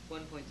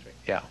 1.3.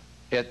 Yeah.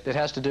 It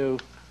has to do,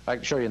 I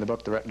can show you in the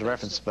book the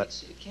reference, but...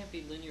 It can't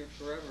be linear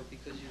forever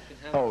because you can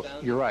have a Oh,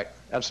 boundary. you're right.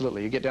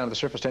 Absolutely. You get down to the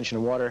surface tension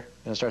of water,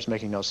 and it starts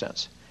making no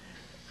sense.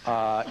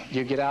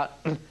 You get out,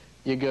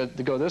 you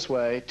go this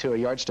way to a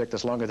yardstick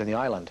that's longer than the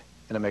island,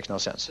 and it makes no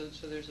sense.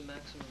 So there's a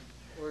maximum.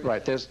 Or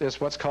Right. There's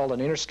what's called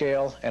an inner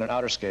scale and an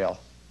outer scale,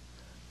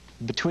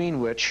 between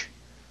which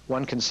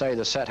one can say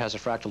the set has a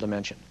fractal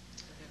dimension.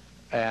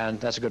 Okay. And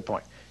that's a good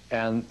point.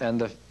 And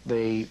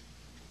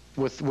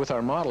with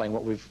our modeling,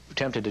 what we've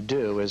attempted to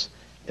do is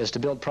to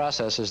build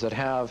processes that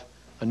have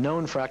a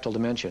known fractal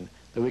dimension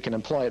that we can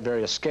employ at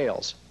various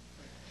scales.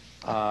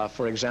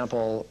 For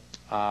example,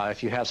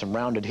 if you have some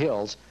rounded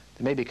hills,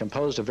 they may be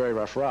composed of very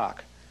rough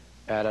rock.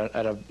 At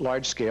a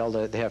large scale,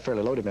 they have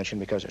fairly low dimension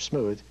because they're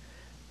smooth,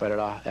 but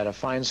at a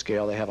fine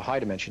scale, they have a high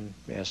dimension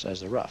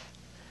as they're rough.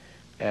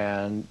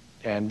 And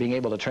being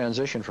able to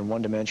transition from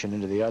one dimension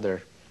into the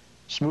other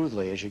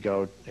smoothly as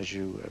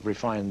you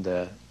refine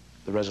the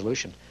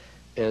resolution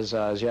is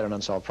yet an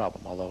unsolved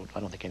problem, although I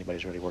don't think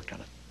anybody's really worked on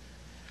it.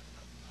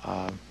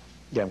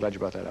 Yeah, I'm glad you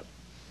brought that up.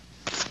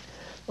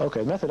 Okay,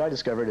 the method I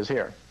discovered is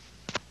here.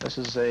 This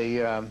is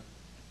the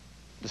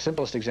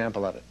simplest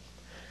example of it.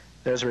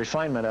 There's a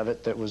refinement of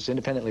it that was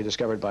independently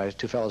discovered by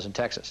two fellows in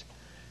Texas,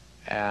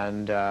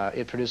 and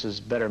it produces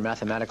better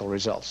mathematical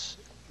results,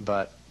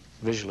 but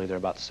visually they're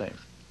about the same.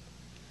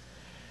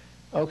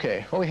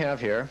 Okay, what we have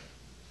here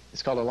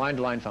It's called a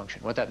line-to-line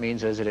function. What that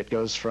means is that it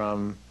goes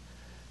from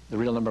the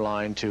real number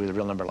line to the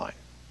real number line.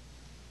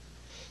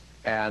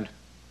 And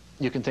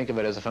you can think of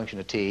it as a function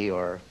of t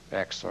or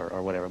x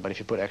or whatever, but if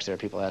you put x there,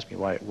 people ask me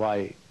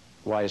why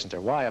isn't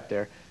there y up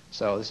there?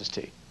 So this is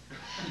t.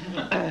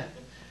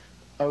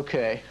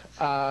 Okay,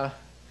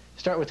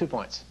 start with 2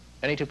 points.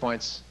 Any 2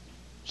 points,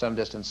 some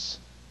distance,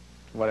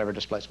 whatever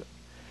displacement.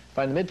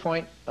 Find the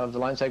midpoint of the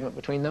line segment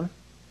between them,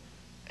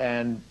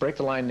 and break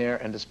the line there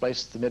and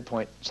displace the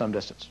midpoint some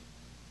distance,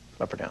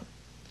 up or down.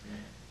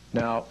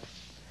 Now,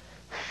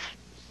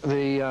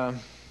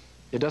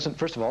 it doesn't,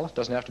 first of all, it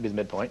doesn't have to be the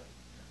midpoint.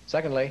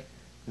 Secondly,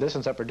 the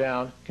distance up or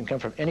down can come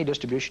from any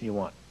distribution you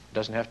want. It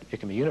doesn't have to, it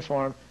can be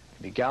uniform, it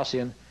can be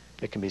Gaussian,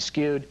 it can be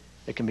skewed,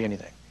 it can be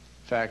anything.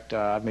 In fact,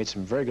 I've made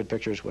some very good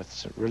pictures with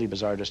some really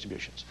bizarre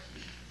distributions.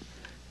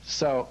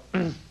 So,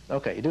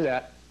 okay, you do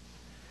that,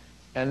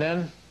 and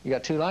then you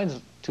got two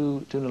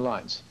new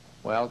lines.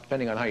 Well,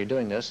 depending on how you're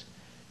doing this,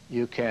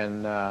 you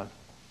can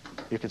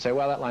say,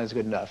 well, that line's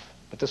good enough,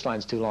 but this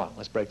line's too long.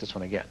 Let's break this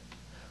one again.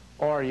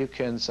 Or you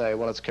can say,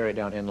 well, let's carry it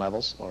down n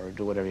levels, or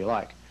do whatever you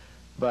like.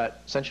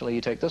 But essentially, you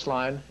take this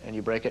line and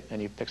you break it,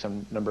 and you pick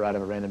some number out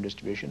of a random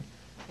distribution,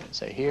 and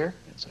say here,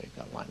 and so you've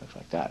got a line that looks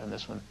like that, and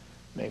this one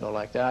may go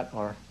like that,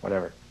 or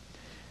whatever.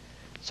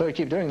 So you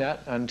keep doing that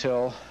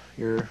until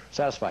you're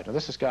satisfied. Now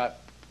this has got,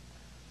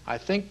 I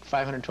think,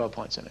 512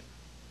 points in it,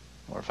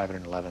 or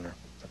 511, or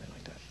something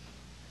like that.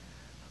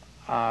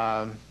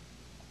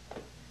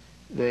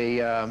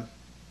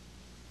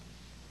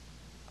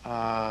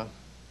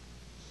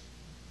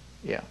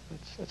 Yeah,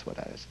 that's what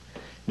that is.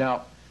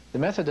 Now, the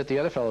method that the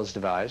other fellows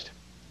devised,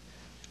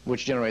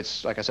 which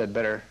generates, like I said,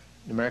 better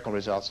numerical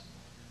results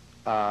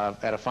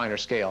at a finer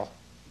scale,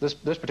 this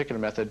particular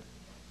method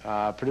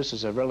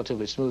produces a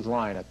relatively smooth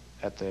line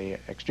at the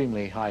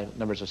extremely high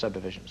numbers of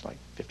subdivisions, like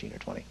 15 or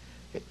 20.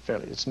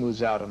 It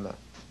smooths out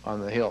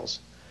on the hills.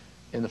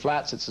 In the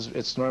flats,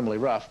 it's normally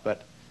rough,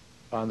 but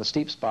on the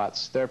steep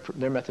spots, their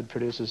method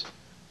produces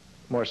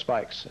more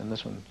spikes, and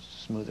this one's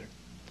smoother.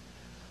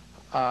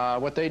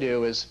 What they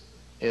do is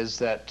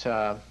that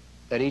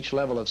at each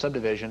level of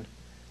subdivision,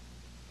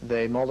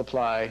 they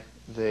multiply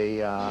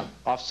the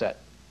offset,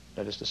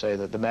 that is to say,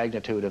 the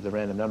magnitude of the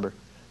random number,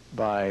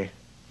 by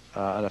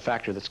a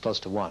factor that's close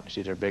to 1. It's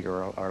either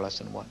bigger or less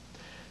than 1.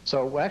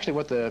 So actually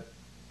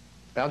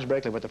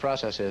algebraically what the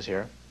process is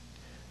here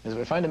is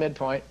we find a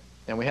midpoint,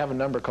 and we have a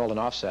number called an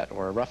offset,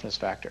 or a roughness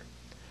factor.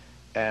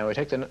 And we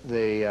take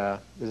the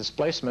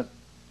displacement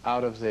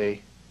out of the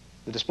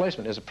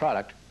displacement is a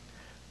product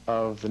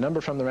of the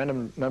number from the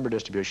random number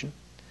distribution,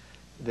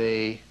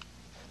 the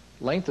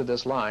length of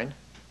this line,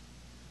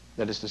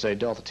 that is to say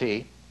delta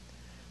t,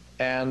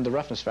 and the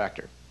roughness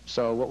factor.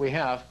 So what we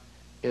have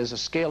is a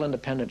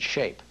scale-independent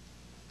shape,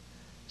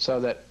 so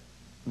that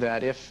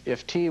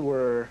if t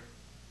and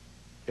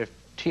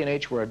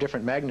h were a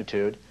different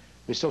magnitude,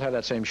 we still have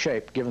that same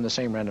shape given the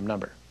same random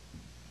number.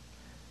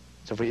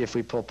 So if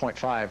we pull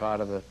 0.5 out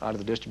of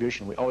the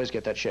distribution, we always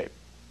get that shape.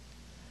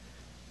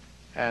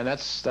 And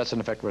that's an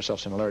effect where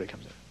self-similarity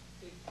comes in.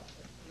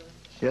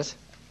 Yes?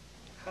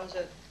 How's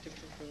that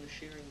different from the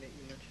shearing that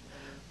you mentioned?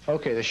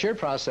 Okay, the shear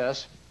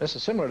process, this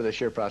is similar to the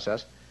shear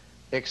process,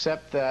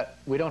 except that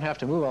we don't have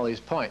to move all these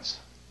points.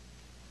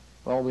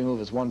 All we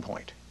move is 1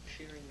 point.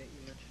 Shearing that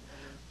you mentioned.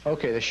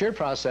 Okay, the shear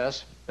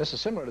process, this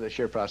is similar to the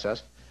shear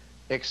process,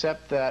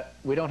 except that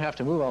we don't have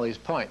to move all these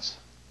points.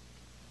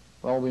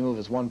 All we move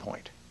is 1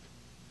 point.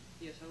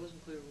 Yes, I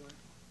wasn't clear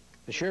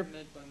The shear, what you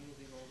meant by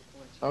moving all the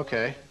points.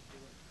 okay.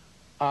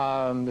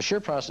 The shear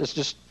process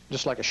is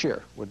just like a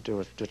shear would do.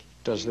 It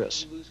does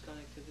this. You lose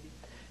connectivity?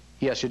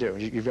 Yes, you do.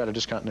 You've got a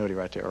discontinuity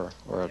right there, or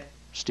Okay.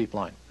 a steep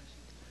line.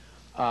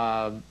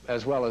 I see.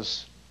 As well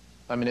as,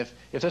 I mean, if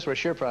this were a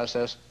shear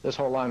process, this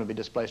whole line would be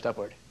displaced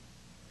upward,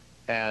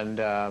 and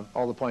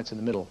all the points in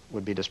the middle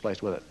would be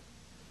displaced with it.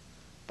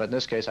 But in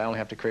this case, I only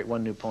have to create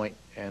one new point,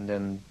 and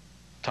then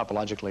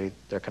topologically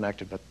they're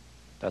connected, but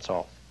that's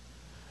all.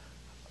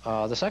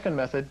 The second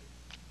method,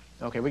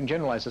 okay, we can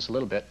generalize this a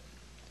little bit.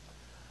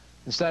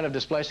 Instead of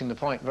displacing the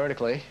point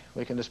vertically,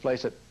 we can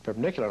displace it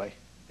perpendicularly,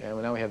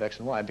 and now we have x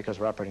and y because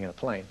we're operating in a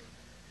plane.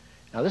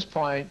 Now this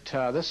point,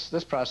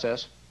 this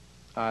process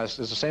is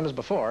the same as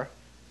before.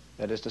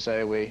 That is to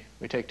say, we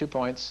take 2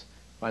 points,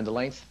 find the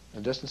length,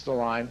 the distance of the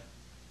line,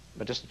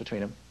 the distance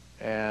between them,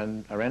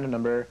 and a random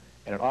number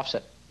and an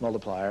offset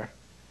multiplier,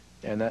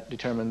 and that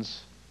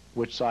determines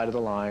which side of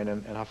the line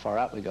and how far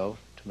out we go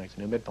to make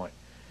the new midpoint.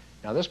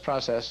 Now this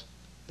process,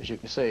 as you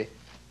can see,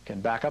 can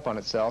back up on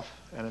itself,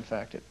 and in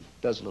fact it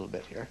does a little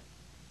bit here.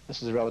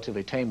 This is a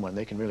relatively tame one.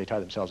 They can really tie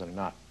themselves in a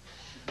knot.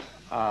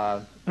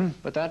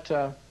 But that's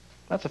a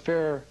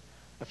fair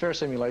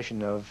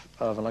simulation of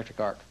an electric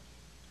arc.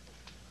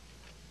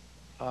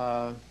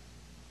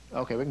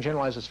 Okay, we can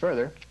generalize this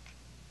further.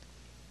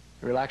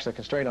 Relax the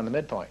constraint on the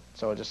midpoint,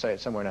 so we'll just say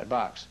it's somewhere in that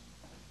box.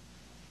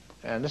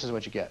 And this is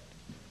what you get.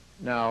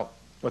 Now,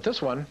 with this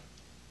one,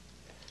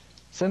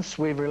 since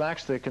we've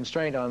relaxed the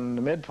constraint on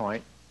the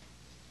midpoint,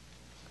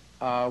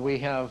 we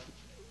have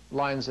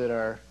lines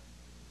that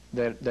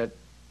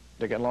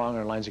that get long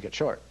and lines that get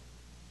short.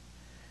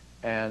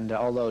 And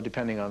although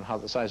depending on how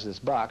the size of this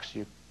box,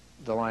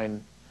 the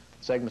line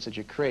segments that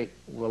you create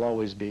will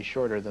always be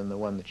shorter than the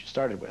one that you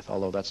started with,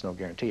 although that's no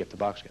guarantee if the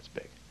box gets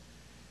big.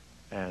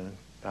 And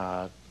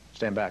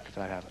stand back if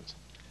that happens.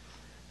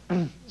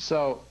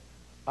 So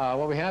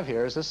what we have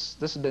here is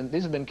these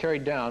have been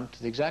carried down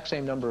to the exact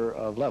same number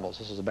of levels.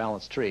 This is a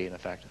balanced tree, in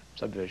effect,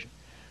 subdivision.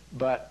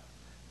 But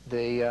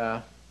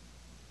the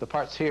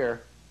parts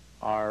here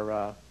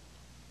are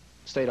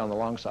stayed on the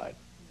long side.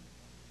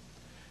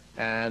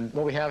 And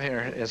what we have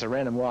here is a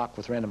random walk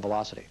with random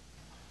velocity.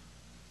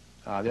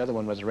 The other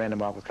one was a random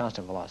walk with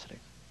constant velocity.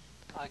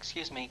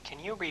 Excuse me, can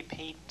you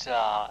repeat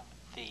how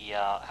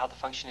the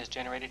function is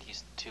generated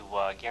to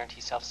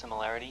guarantee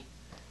self-similarity?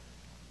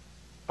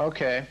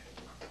 Okay.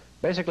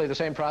 Basically, the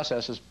same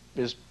process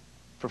is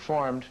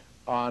performed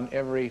on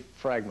every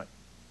fragment.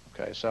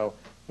 Okay, so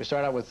we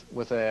start out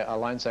with a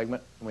line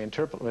segment, and we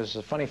interpolate. It's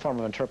a funny form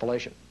of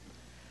interpolation.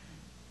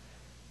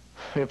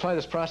 We apply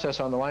this process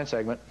on the line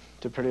segment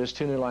to produce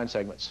two new line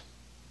segments.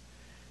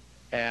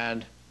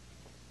 And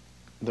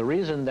the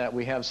reason that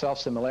we have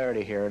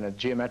self-similarity here in a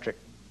geometric,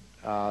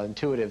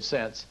 intuitive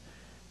sense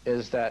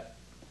is that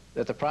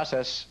the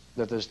process,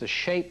 that there's the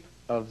shape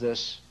of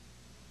this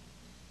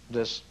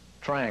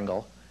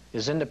triangle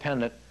is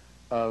independent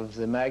of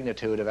the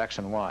magnitude of x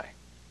and y,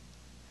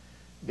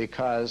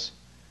 because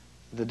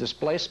the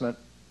displacement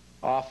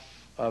off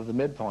of the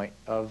midpoint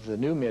of the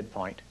new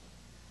midpoint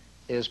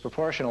is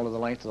proportional to the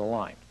length of the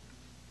line.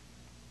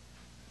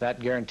 That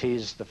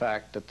guarantees the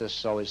fact that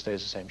this always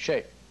stays the same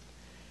shape.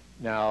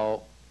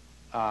 Now,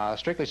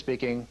 strictly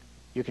speaking,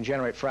 you can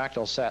generate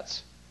fractal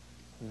sets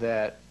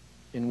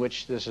in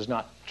which this is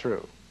not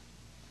true.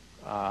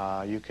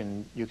 You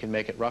can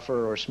make it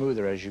rougher or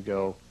smoother as you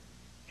go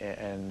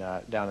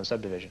down in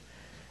subdivision.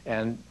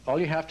 And all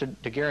you have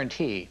to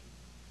guarantee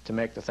to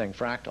make the thing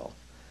fractal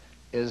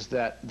is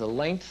that the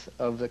length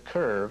of the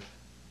curve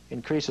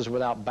increases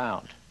without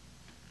bound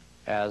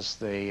as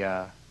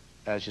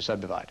you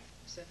subdivide.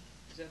 Is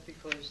that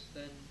because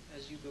then,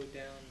 as you go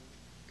down,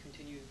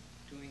 continue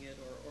doing it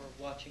or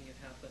watching it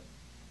happen,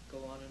 go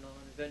on and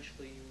on,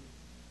 eventually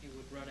you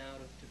would run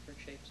out of different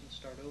shapes and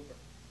start over?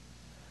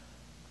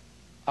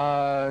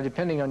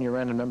 Depending on your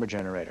random number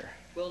generator.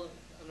 Well,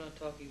 I'm not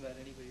talking about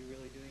anybody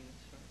really doing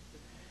this.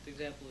 The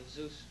example is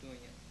Zeus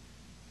doing it,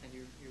 and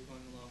you're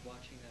going along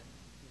watching that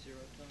in 0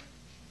 time.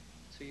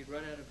 So you'd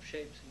run out of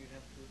shapes and you'd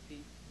have to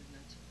repeat. In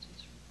that sense,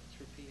 it's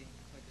repeating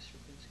like a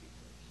Sierpinski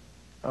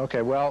curve.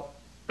 Okay, well,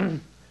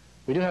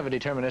 we do have a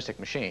deterministic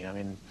machine. I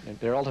mean,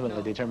 they're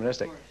ultimately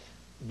deterministic.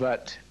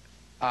 But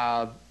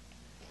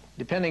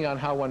depending on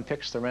how one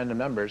picks the random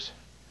numbers,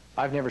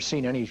 I've never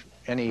seen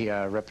any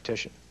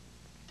repetition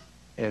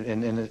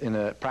in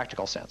a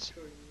practical sense.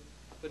 Sure,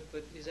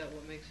 but is that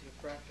what makes it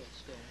a fractal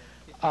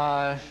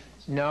still?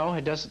 No,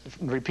 it doesn't.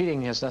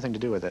 Repeating has nothing to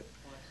do with it.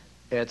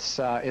 It's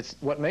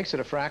what makes it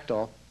a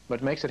fractal,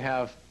 what makes it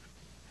have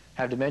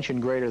dimension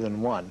greater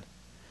than 1,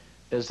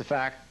 is the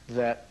fact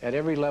that at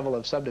every level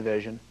of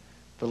subdivision,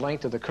 the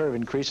length of the curve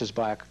increases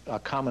by a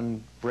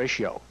common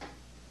ratio.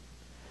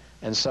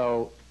 And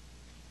so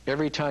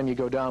every time you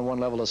go down one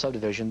level of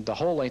subdivision, the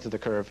whole length of the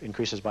curve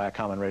increases by a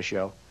common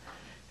ratio.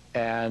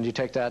 And you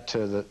take that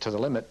to the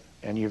limit,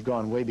 and you've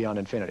gone way beyond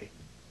infinity.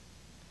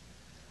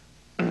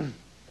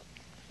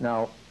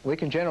 Now, we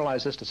can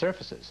generalize this to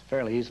surfaces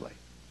fairly easily.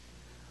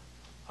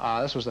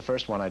 This was the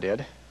first one I did.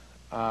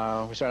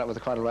 We start out with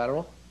a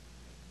quadrilateral,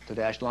 the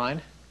dashed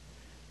line,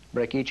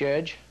 break each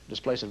edge,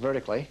 displace it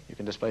vertically. You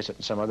can displace it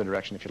in some other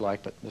direction if you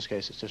like, but in this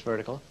case it's just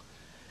vertical.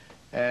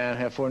 And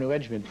have 4 new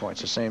edge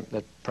midpoints, the same,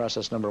 that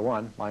process number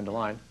 1, line to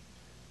line,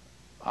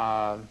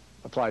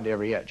 applied to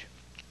every edge.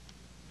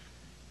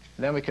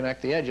 And then we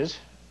connect the edges,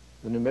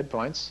 the new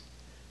midpoints,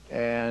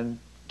 and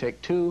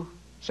take 2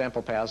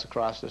 sample paths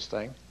across this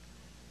thing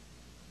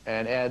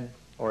and add,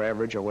 or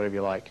average, or whatever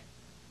you like,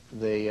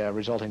 the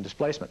resulting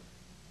displacement.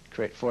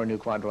 Create 4 new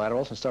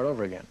quadrilaterals and start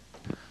over again.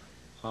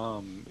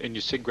 In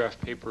your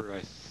SIGGRAPH paper,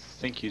 I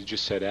think you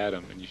just said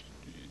atom, and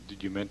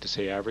did you meant to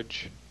say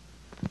average?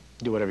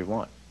 Do whatever you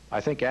want.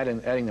 I think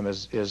adding them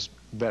is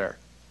better.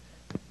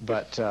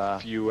 But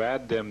if you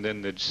add them,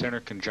 then the center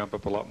can jump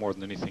up a lot more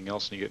than anything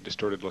else, and you get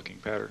distorted-looking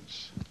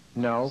patterns.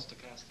 No,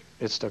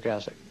 it's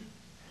stochastic.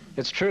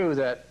 It's true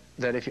that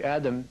if you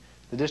add them,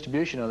 the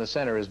distribution on the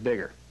center is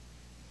bigger.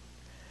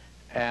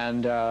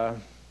 And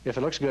if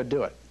it looks good,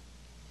 do it.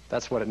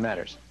 That's what it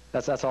matters.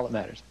 That's all that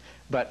matters.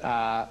 But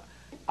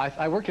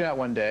I worked it out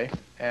one day,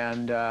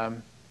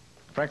 and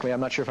frankly, I'm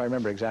not sure if I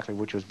remember exactly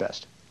which was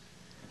best.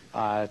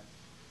 All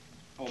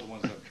the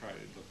ones I've tried,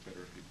 it looked better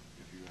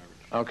if you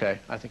average. Okay,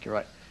 I think you're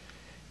right.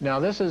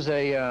 Now, this is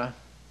in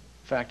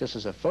fact, this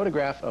is a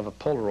photograph of a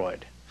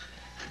Polaroid,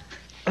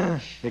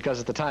 because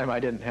at the time I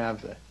didn't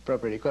have the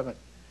appropriate equipment.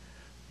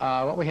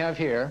 What we have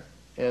here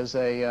is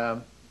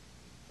a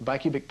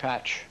bicubic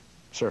patch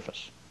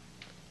surface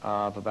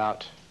of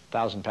about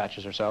 1,000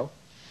 patches or so.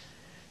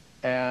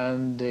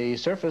 And the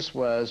surface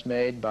was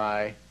made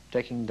by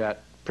taking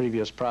that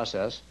previous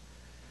process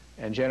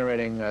and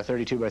generating a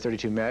 32 by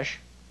 32 mesh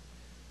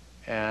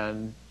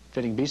and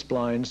fitting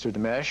B-splines through the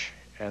mesh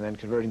and then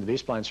converting the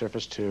B-spline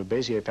surface to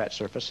Bezier patch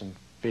surface and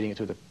feeding it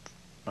through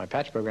my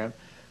patch program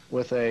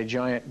with a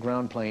giant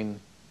ground plane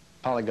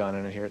polygon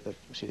in it here. You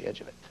see the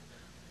edge of it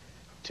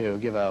to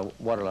give a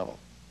water level.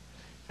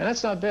 And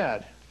that's not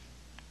bad.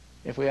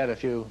 If we add a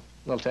few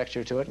little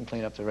texture to it and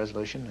clean up the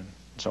resolution and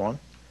so on,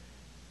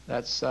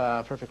 that's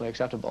perfectly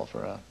acceptable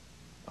for an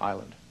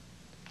island.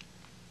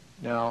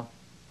 Now,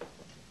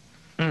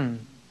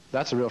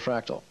 that's a real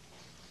fractal.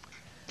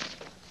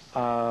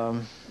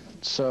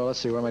 So let's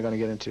see, where am I going to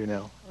get into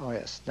now? Oh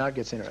yes, now it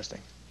gets interesting.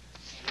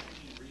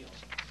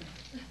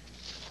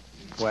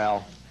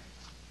 Well,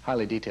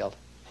 highly detailed.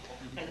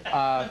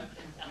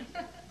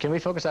 Can we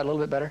focus that a little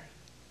bit better?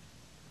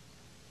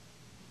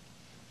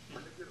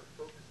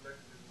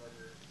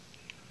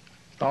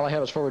 All I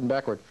have is forward and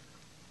backward.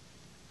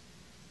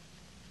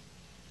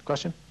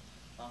 Question?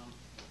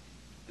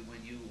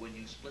 When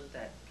you split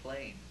that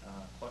plane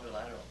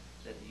quadrilateral,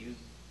 that you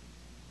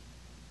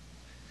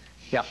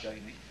Yeah.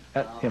 showing me,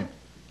 Him.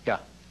 Yeah.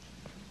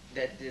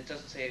 that it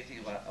doesn't say anything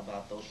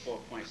about those 4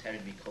 points having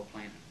to be coplanar,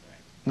 right?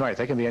 Right,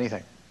 they can be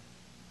anything.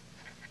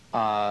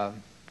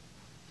 In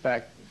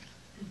fact,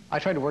 I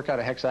tried to work out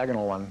a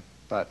hexagonal one,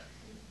 but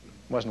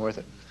it wasn't worth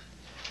it.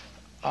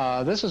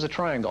 This is a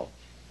triangle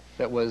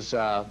that was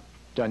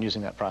done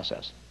using that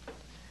process.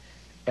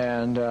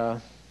 And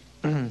now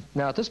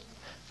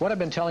what I've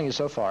been telling you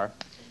so far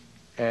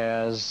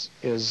is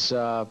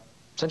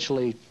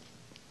essentially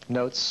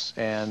notes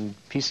and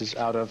pieces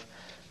out of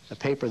a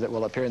paper that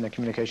will appear in the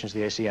communications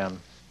of the ACM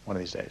one of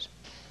these days.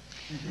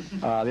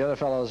 The other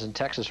fellows in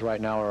Texas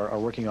right now are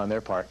working on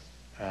their part,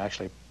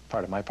 actually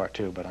part of my part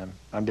too, but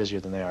I'm busier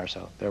than they are,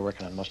 so they're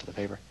working on most of the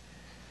paper.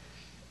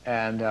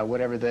 And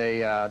whatever they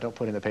don't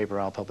put in the paper,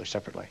 I'll publish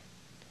separately.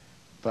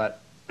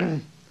 But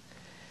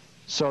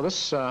so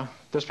this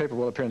paper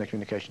will appear in the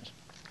communications.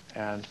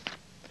 And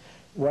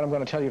what I'm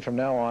going to tell you from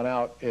now on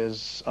out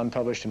is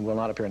unpublished and will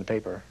not appear in the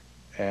paper,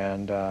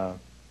 and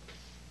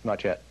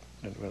not yet,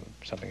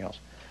 something else.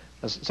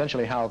 That's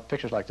essentially how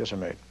pictures like this are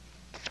made.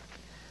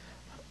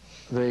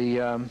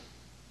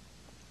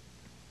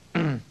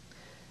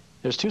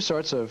 There's two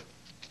sorts of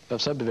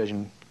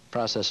subdivision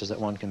processes that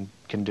one can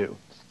do.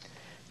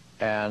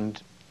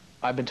 And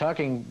I've been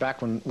talking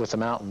back with the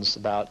mountains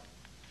about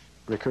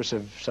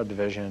recursive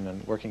subdivision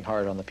and working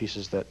hard on the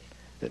pieces that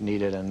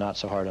need it and not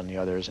so hard on the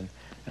others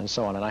and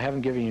so on. And I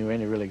haven't given you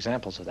any real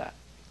examples of that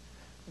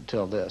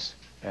until this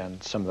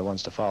and some of the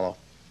ones to follow.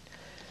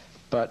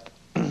 But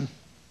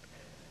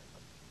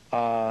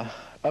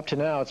up to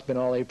now, it's been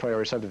all a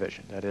priori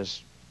subdivision. That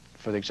is,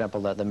 for the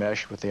example, that the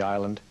mesh with the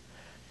island,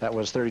 that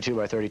was 32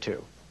 by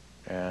 32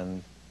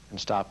 and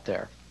stopped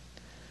there.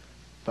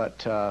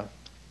 But I'll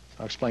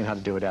explain how to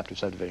do adaptive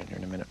subdivision here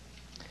in a minute.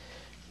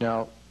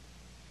 Now,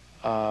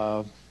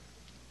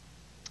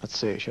 let's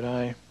see, should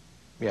I?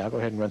 Yeah, I'll go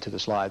ahead and run through the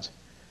slides.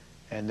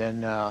 And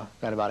then got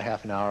about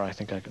half an hour. I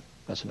think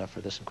that's enough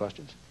for this and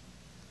questions.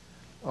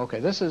 Okay,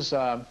 this is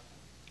a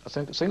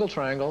single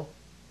triangle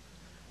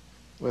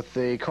with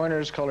the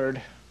corners colored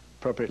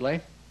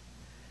appropriately.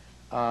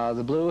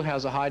 The blue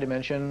has a high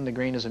dimension, the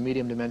green is a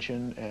medium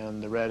dimension,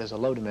 and the red is a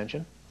low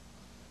dimension.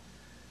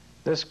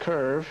 This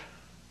curve,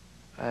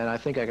 and I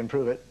think I can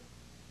prove it,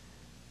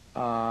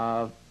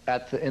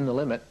 in the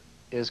limit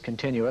is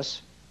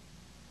continuous,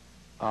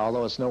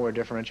 although it's nowhere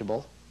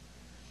differentiable,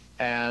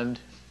 and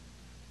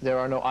there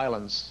are no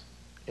islands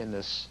in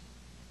this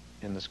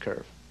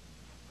curve.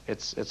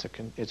 It's a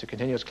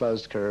continuous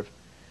closed curve,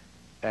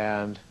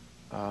 and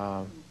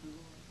there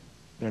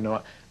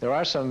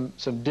are some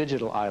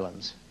digital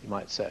islands, you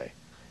might say,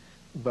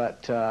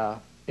 but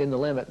in the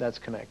limit that's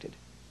connected.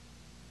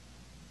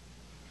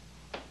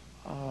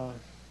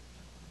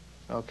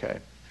 Okay,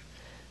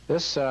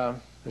 this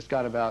has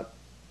got about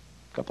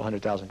a couple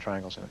 100,000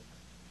 triangles in it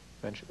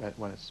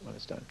when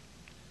it's done.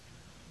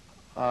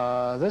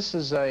 This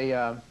is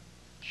a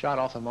shot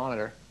off the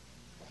monitor.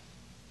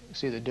 You can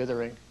see the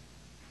dithering.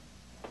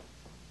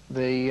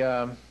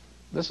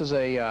 This is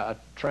a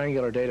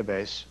triangular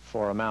database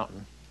for a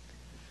mountain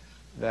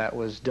that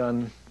was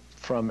done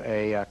from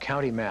a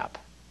county map,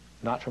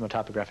 not from a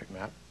topographic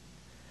map.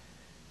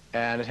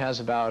 And it has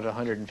about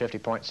 150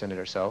 points in it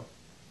or so.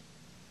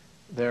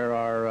 There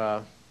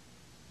are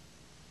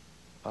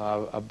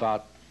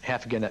about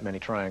half again that many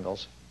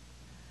triangles.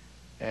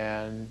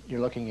 And you're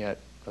looking at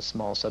a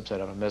small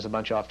subset of them. There's a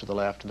bunch off to the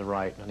left and the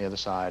right and on the other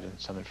side and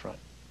some in front.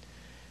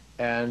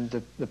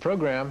 And the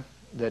program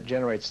that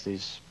generates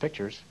these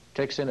pictures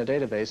takes in a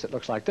database that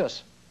looks like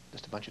this.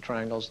 Just a bunch of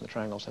triangles, and the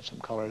triangles have some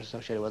colors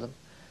associated with them,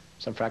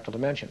 some fractal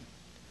dimension.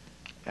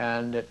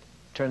 And it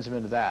turns them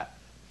into that.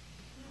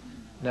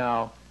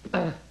 Now,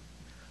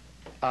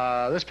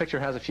 this picture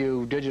has a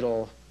few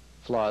digital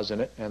flaws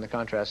in it, and the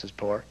contrast is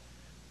poor.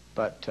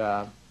 But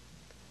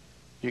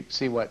you can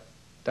see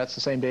that's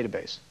the same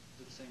database. Is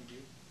it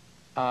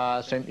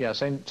the same view?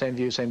 Same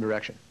view, same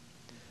direction.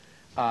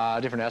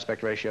 Different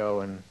aspect ratio,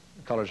 and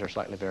the colors are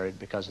slightly varied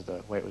because of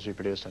the way it was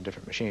reproduced on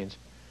different machines.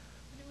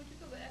 Would you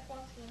go back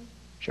once again?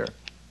 Sure.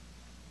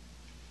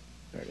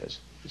 There it is.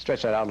 You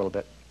stretch that out a little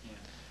bit. Yeah.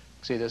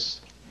 See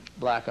this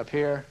black up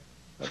here?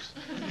 Oops.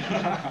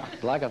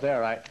 Black up there,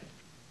 right?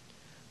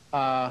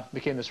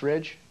 Became this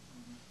ridge,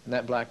 and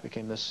that black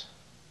became this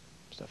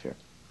stuff here.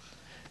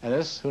 And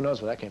this, who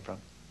knows where that came from?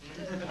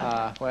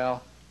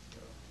 Well,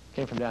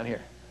 came from down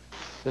here.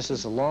 This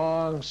is a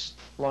long,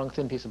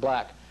 thin piece of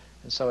black,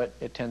 and so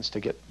it tends to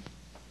get,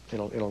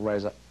 it'll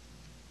rise up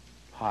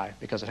high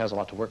because it has a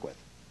lot to work with.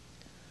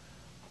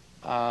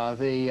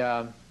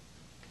 The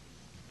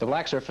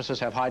black surfaces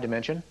have high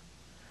dimension.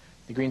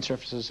 The green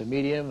surfaces are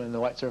medium, and the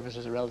white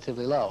surfaces are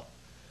relatively low.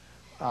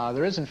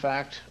 There is, in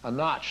fact, a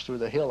notch through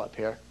the hill up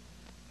here,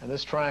 and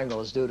this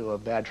triangle is due to a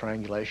bad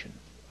triangulation.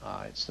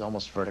 It's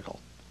almost vertical,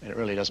 and it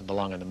really doesn't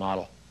belong in the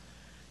model.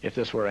 If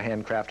this were a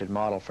handcrafted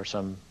model for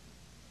some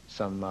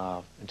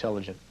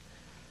intelligent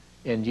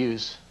end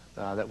use,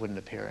 that wouldn't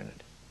appear in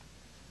it.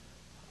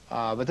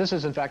 But this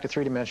is, in fact, a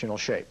three-dimensional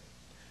shape.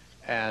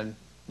 And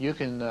you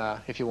can,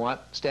 if you want,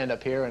 stand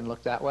up here and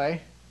look that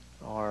way,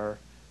 or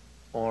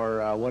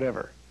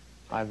whatever.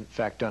 I've, in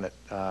fact, done it.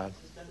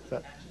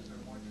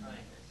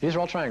 These are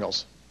all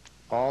triangles.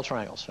 All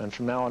triangles. And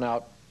from now on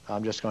out,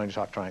 I'm just going to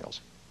talk triangles.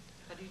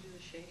 How do you do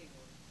the shading?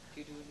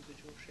 Do you do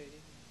individual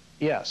shading?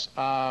 Yes.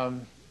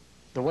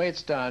 The way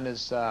it's done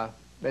is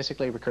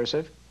basically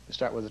recursive. You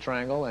start with a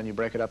triangle, and you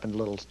break it up into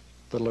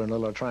littler and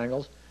littler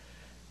triangles.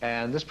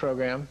 And this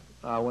program,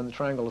 when the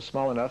triangle is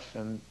small enough,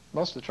 and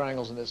most of the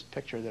triangles in this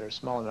picture that are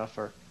small enough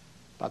are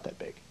about that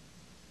big.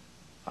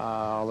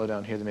 Although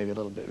down here they may be a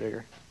little bit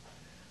bigger.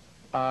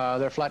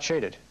 They're flat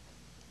shaded.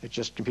 It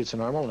just computes a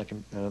normal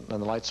and the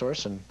light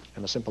source and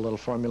a simple little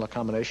formula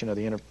combination of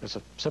the inner, it's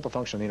a simple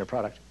function of the inner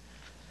product.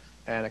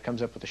 And it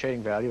comes up with the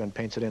shading value and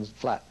paints it in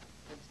flat.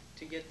 And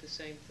to get the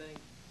same thing,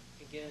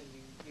 again,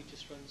 you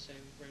just run the same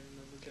random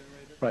number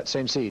generator? Right,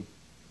 same seed.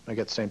 I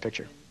get the same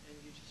picture. And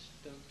you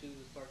just don't do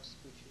the parts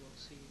which you won't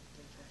see.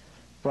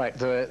 Right.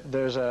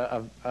 There's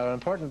an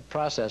important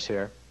process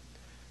here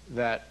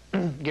that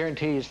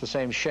guarantees the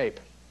same shape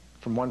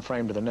from one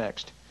frame to the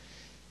next,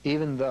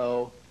 even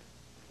though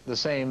the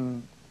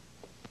same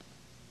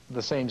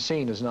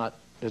scene is not,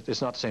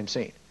 it's not the same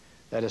scene.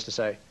 That is to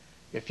say,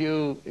 if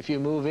you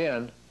move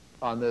in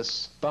on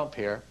this bump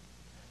here,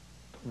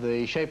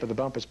 the shape of the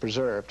bump is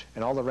preserved,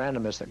 and all the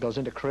randomness that goes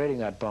into creating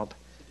that bump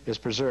is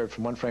preserved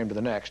from one frame to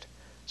the next,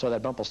 so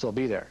that bump will still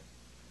be there.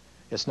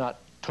 It's not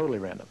totally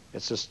random.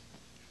 It's just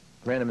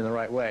random in the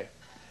right way.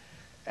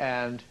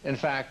 And in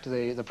fact,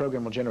 the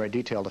program will generate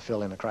detail to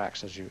fill in the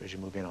cracks as you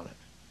move in on it.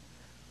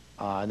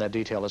 And that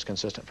detail is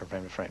consistent from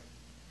frame to frame.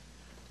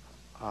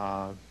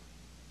 In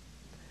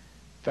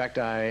fact,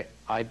 I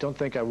don't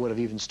think I would have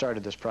even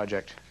started this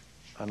project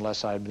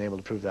unless I had been able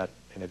to prove that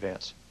in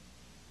advance.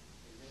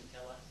 You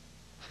can tell us.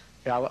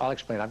 Yeah, I'll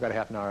explain. I've got a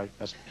half an hour.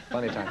 That's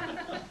plenty of time.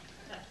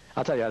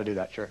 I'll tell you how to do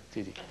that. Sure, it's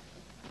easy.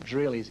 It's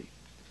real easy.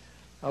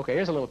 Okay,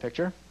 here's a little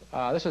picture.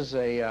 This is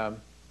a,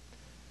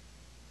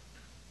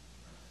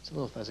 it's a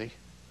little fuzzy.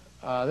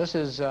 This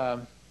is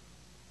a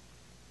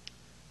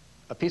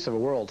piece of a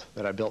world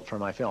that I built for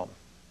my film.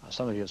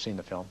 Some of you have seen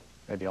the film.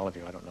 Maybe all of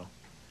you, I don't know.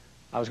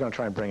 I was going to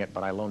try and bring it,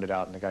 but I loaned it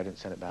out, and the guy didn't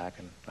send it back,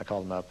 and I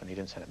called him up, and he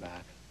didn't send it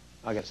back.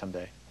 I'll get it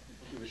someday.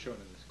 He was shown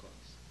in this class.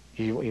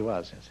 He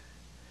was,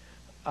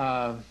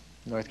 yes.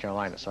 North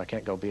Carolina, so I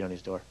can't go beat on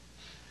his door.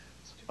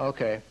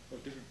 Okay. Oh,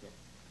 different film.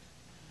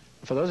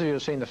 For those of you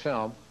who've seen the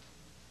film,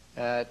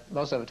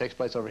 most of it takes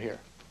place over here.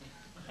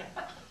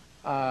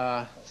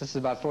 This is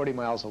about 40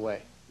 miles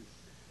away.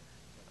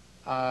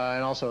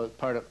 And also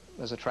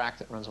there's a track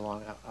that runs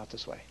along out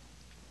this way.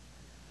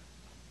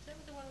 Is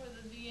that the one where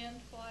the V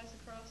end flies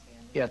across the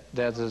end? Yeah,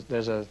 there's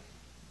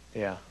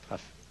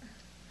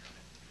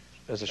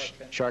a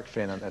shark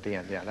fin at the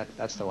end. Yeah,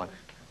 that's the one.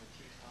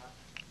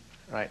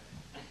 Right.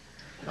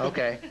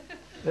 Okay.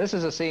 This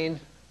is a scene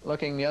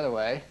looking the other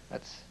way.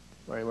 That's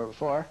where we were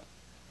before.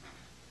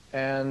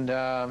 And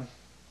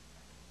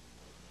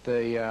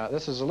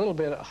this is a little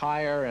bit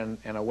higher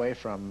and away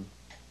from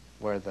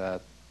where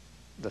the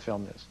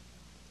film is.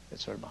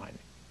 It's sort of behind me.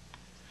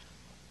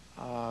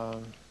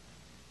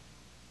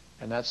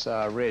 And that's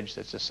a ridge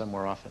that's just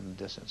somewhere off in the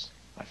distance.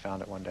 I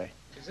found it one day.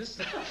 Is this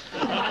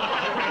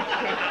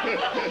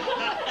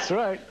That's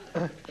right.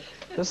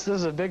 This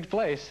is a big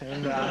place.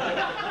 And,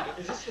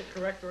 is this the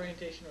correct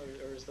orientation,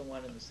 or is the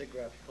one in the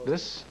SIGGRAPH closer?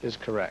 this is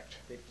correct.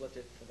 They flipped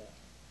it for that.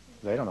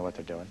 They don't know what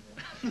they're doing.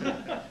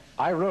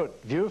 I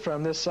wrote view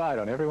from this side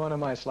on every one of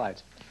my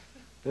slides.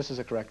 This is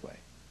the correct way.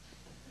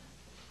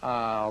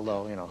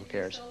 Although, you know, who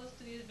cares? Can you sell this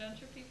to the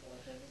adventure people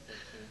with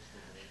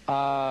this?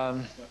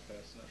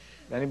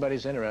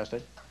 Anybody's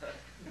interested.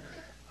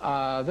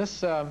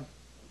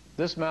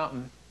 This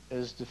mountain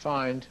is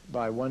defined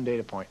by one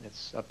data point.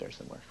 It's up there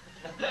somewhere.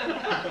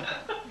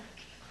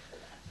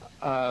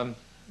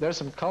 There's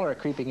some color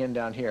creeping in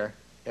down here.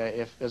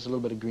 If there's a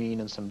little bit of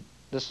green and some.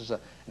 This is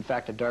in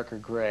fact a darker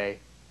gray,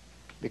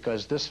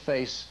 because this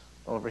face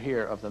over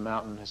here of the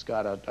mountain has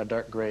got a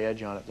dark gray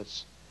edge on it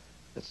that's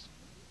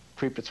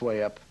creeped its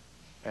way up,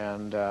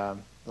 and the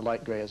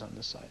light gray is on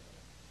this side.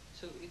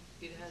 So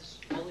it has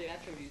all the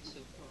attributes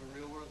of a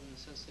real world in the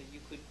sense that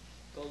you could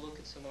go look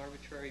at some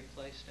arbitrary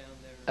place down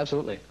there.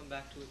 Absolutely. And come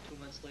back to it 2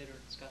 months later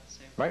and it's got the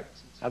same Right.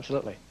 effects and so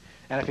Absolutely.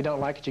 And if you don't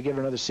like it, you give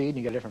it another seed and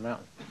you get a different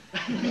mountain.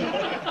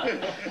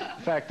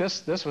 In fact,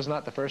 this was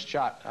not the first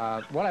shot.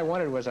 What I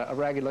wanted was a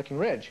ragged-looking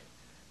ridge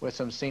with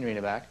some scenery in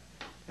the back.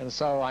 And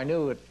so I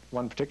knew at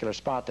one particular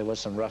spot there was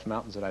some rough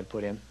mountains that I'd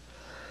put in,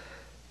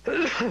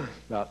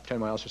 about 10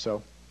 miles or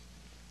so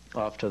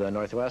off to the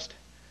northwest.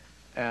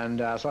 And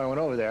so I went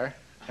over there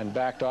and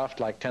backed off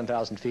like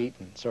 10,000 feet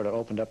and sort of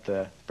opened up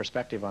the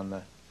perspective on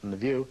the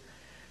view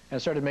and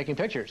started making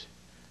pictures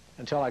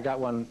until I got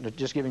one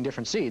just giving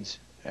different seeds.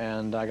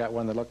 And I got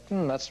one that looked,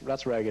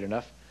 that's ragged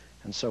enough.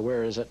 And so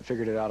where is it?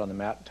 Figured it out on the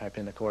map, typed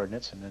in the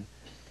coordinates, and then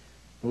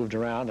moved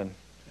around, and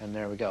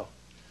there we go.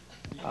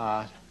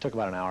 Took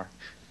about an hour.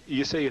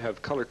 You say you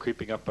have color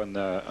creeping up on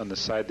the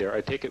side there. I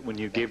take it when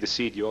you gave the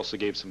seed, you also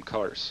gave some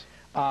colors.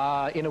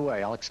 In a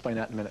way. I'll explain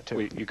that in a minute, too.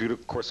 Well, you could,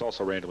 of course,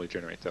 also randomly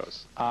generate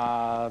those.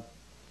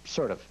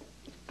 Sort of.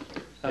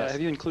 Yes.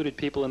 Have you included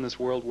people in this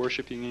world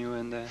worshiping you?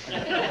 And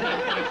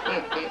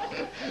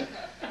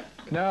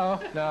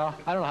No, I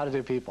don't know how to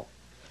do people.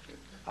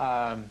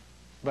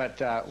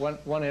 But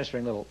one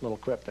interesting little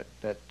quip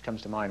that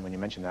comes to mind when you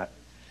mention that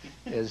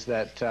is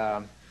that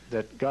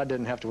that God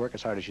didn't have to work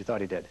as hard as you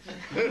thought he did.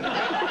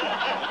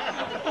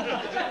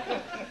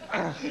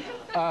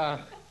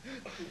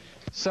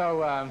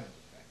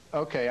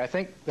 Okay, I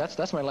think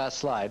that's my last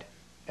slide,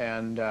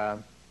 and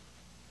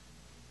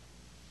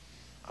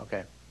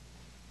okay.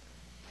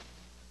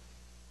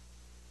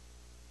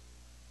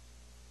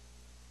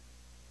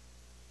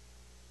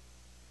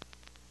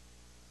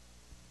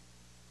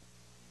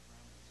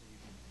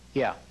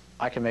 Yeah,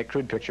 I can make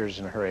crude pictures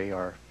in a hurry,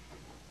 or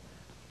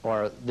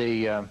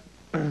the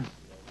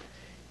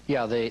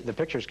yeah, the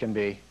pictures can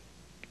be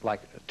like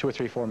 2 or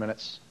 3, 4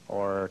 minutes,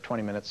 or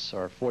 20 minutes,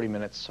 or 40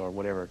 minutes, or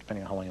whatever,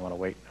 depending on how long you want to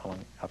wait, how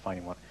fine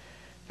you want.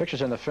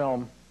 Pictures in the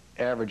film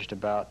averaged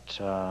about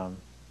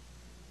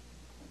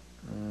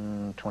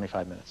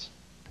 25 minutes.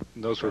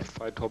 And those were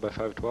 512 by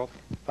 512?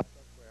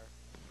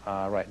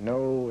 Right,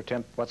 no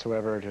attempt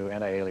whatsoever to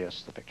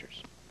anti-alias the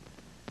pictures.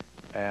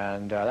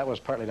 And that was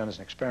partly done as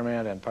an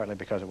experiment and partly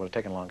because it would have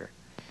taken longer.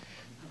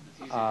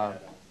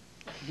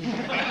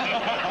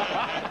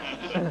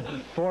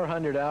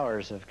 400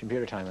 hours of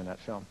computer time in that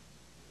film.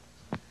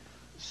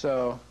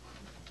 So...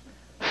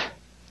 Do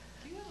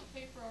you have a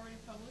paper already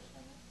published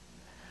on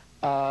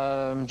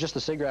this? just the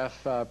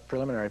SIGGRAPH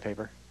preliminary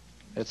paper.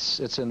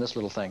 It's in this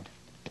little thing.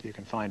 You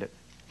can find it.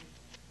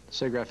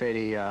 SIGGRAPH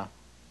 80.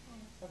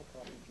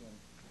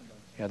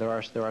 Yeah, there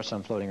are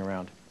some floating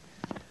around.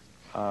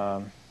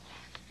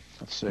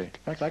 Let's see.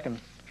 In fact,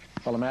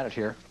 while I'm at it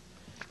here,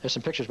 there's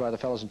some pictures by the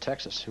fellows in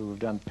Texas who've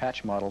done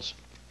patch models,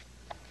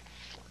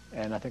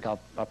 and I think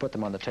I'll put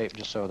them on the tape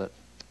just so that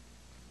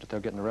they'll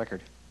get in the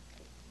record.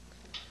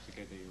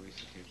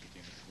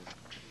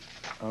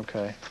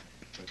 Okay.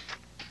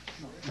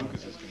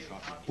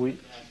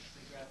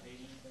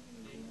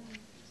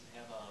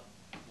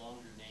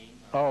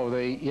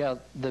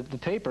 The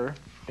paper,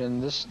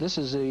 and this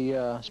is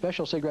a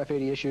special SIGGRAPH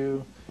 80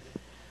 issue.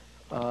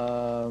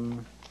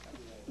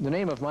 The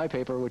name of my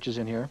paper, which is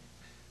in here,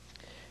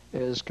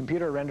 is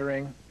Computer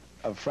Rendering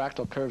of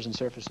Fractal Curves and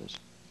Surfaces.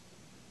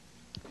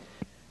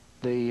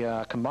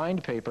 The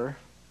combined paper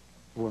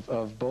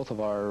of both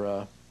of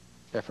our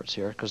efforts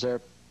here, because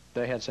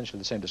they had essentially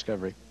the same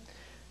discovery,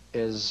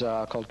 is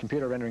called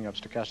Computer Rendering of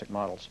Stochastic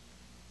Models.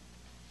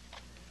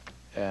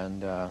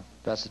 And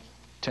that's the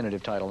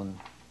tentative title, and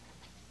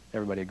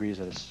everybody agrees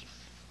that it's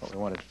what we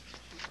wanted.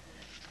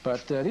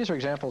 But these are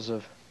examples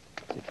of,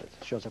 let's see if it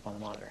shows up on the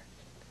monitor,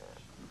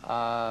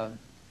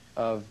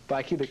 of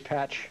bicubic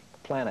patch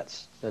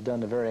planets that are done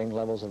to varying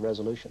levels of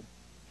resolution.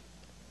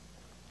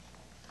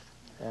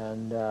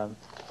 And let's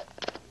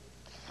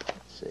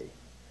see,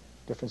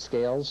 different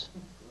scales,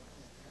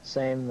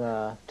 same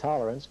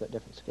tolerance, but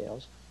different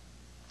scales.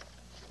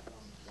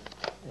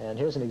 And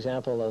here's an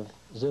example of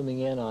zooming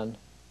in on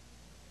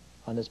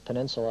this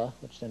peninsula,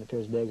 which then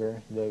appears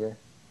bigger, bigger,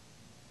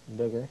 and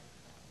bigger.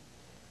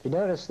 If you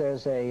notice,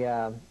 there's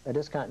a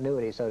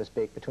discontinuity, so to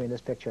speak, between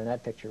this picture and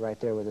that picture right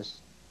there, where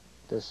this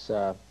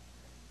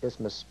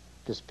isthmus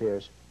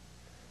disappears.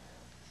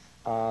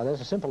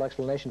 There's a simple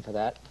explanation for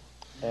that,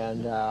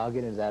 and I'll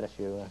get into that if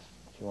you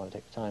want to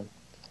take the time.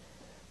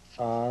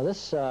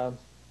 This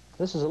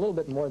is a little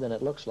bit more than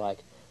it looks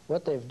like.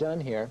 What they've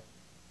done here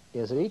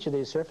is that each of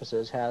these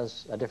surfaces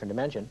has a different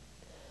dimension,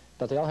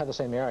 but they all have the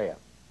same area.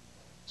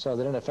 So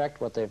that in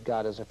effect what they've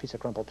got is a piece of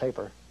crumpled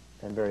paper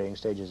in varying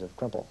stages of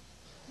crumple.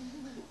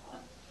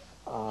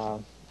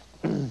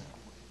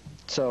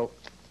 So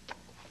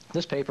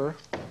this paper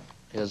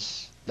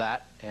is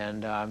that,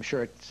 and I'm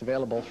sure it's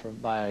available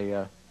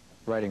by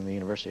writing the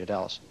University of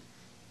Dallas,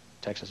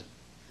 Texas,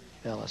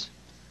 Dallas.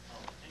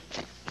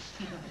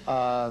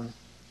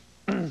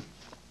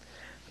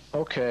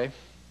 Okay,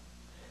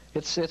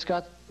 it's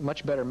got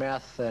much better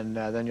math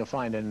than you'll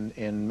find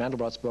in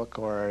Mandelbrot's book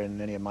or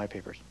in any of my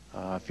papers.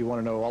 If you want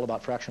to know all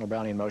about fractional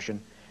Brownian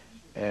motion,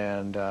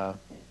 and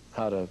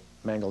how to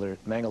mangle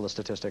the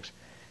statistics,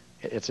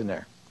 it's in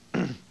there.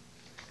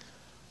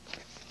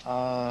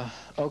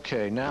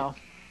 Okay, now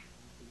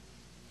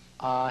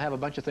I have a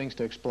bunch of things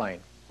to explain.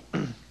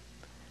 Let's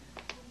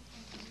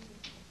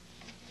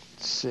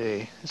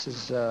see. This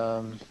is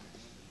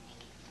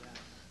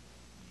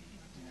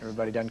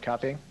everybody done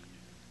copying?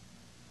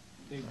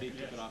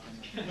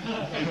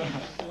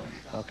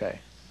 Okay.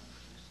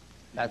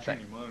 That thing.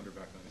 Turn your monitor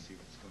back on to see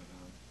what's going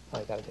on. Oh,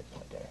 I gotta get it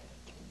right there.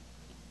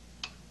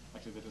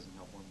 Actually, that doesn't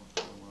help. One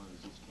monitor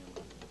is each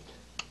camera.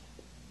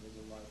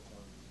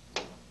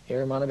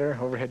 Air monitor,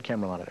 overhead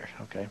camera monitor.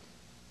 Okay.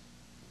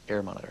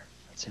 Air monitor.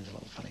 That seems a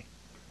little funny.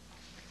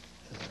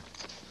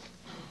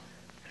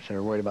 Is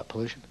there worried about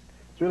pollution?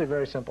 It's really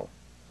very simple.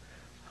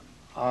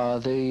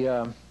 Let's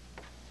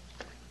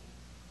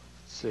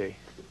see.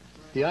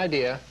 The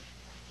idea,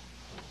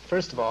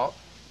 first of all,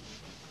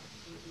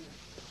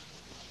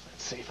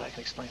 let's see if I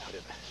can explain how to do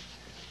that.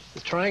 The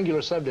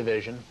triangular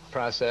subdivision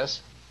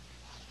process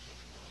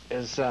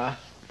is a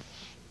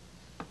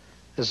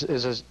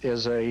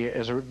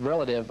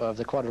relative of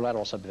the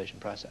quadrilateral subdivision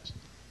process.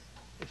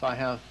 If I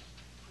have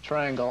a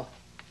triangle,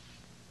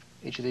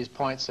 each of these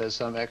points has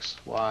some x,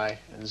 y,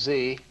 and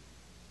z,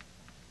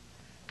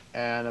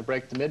 and I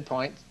break the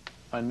midpoint,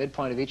 find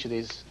midpoint of each of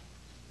these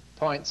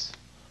points,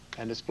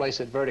 and displace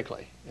it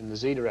vertically in the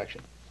z direction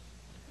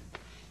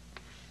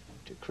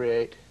to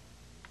create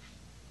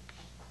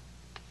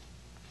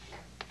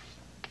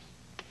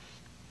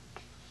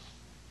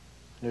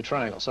a new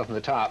triangle. So from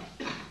the top,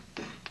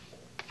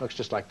 looks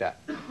just like that.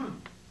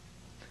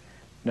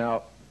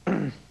 Now,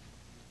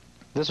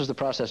 this is the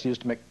process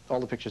used to make all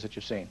the pictures that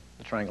you've seen,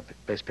 the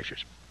triangle-based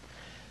pictures.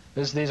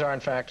 These are, in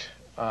fact,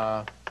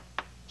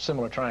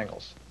 similar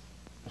triangles.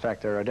 In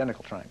fact, they're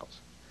identical triangles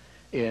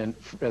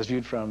as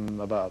viewed from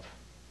above.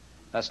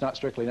 That's not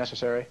strictly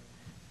necessary,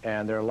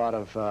 and there are a lot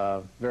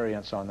of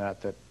variants on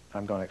that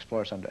I'm going to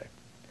explore someday.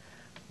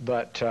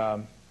 But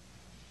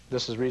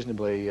this is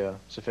reasonably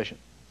sufficient.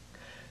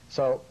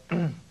 So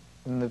in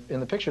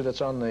the picture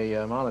that's on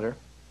the monitor,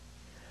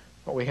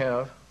 what we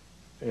have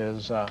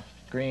is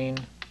green,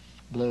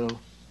 blue,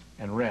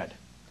 and red.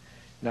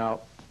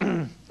 Now,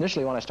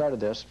 initially when I started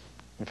this,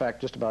 in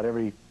fact, just about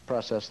every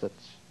process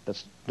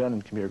that's done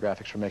in computer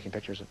graphics for making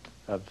pictures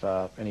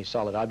of any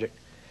solid object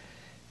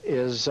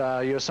is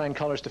you assign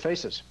colors to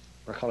faces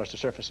or colors to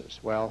surfaces.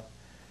 Well,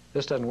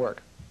 this doesn't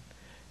work.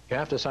 You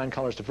have to assign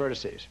colors to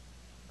vertices.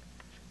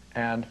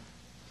 And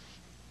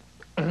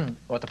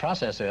what the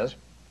process is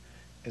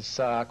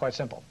quite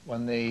simple.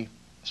 When the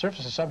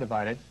surface is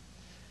subdivided,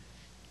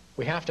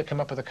 we have to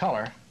come up with a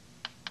color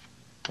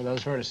for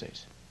those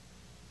vertices.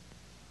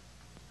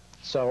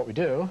 So what we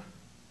do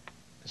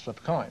is flip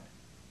a coin.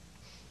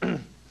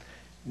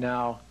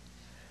 Now,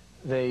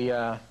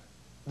 that's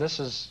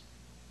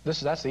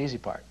the easy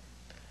part.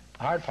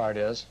 The hard part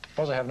is,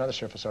 suppose I have another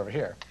surface over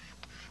here,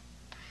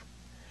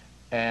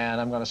 and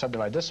I'm going to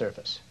subdivide this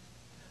surface.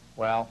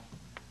 Well,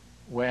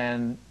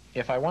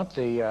 if I want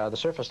the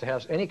surface to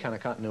have any kind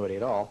of continuity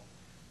at all,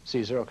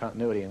 C0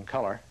 continuity in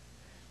color,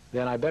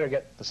 then I better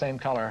get the same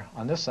color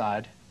on this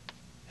side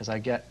as I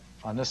get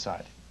on this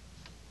side.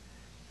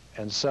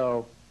 And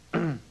so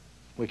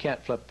we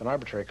can't flip an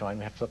arbitrary coin,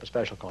 we have to flip a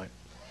special coin.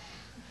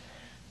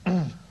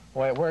 The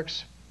way it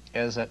works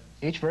is that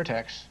each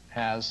vertex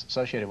has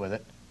associated with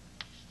it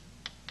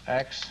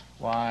X,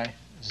 Y,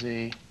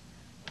 Z,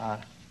 a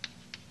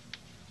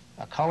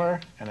color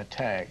and a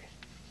tag.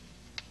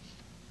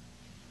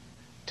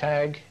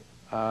 Tag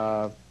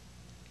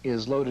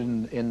is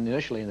loaded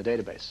initially in the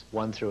database,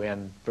 1 through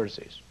n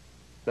vertices.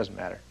 Doesn't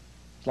matter,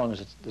 as long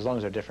as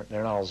they're different.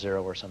 They're not all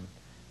 0 or some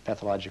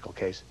pathological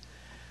case.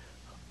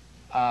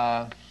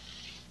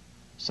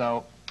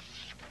 So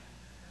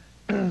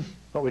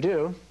what we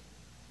do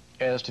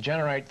is to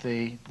generate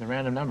the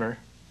random number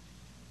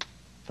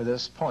for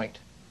this point,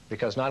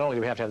 because not only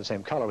do we have to have the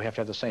same color, we have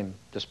to have the same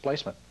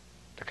displacement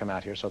to come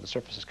out here, so the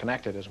surface is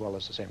connected as well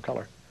as the same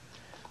color.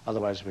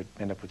 Otherwise, we'd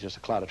end up with just a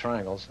cloud of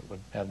triangles that would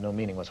have no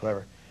meaning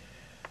whatsoever.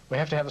 We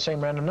have to have the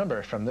same random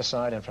number from this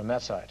side and from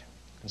that side.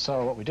 And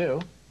so what we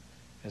do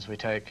is we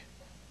take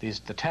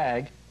the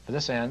tag for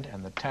this end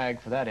and the tag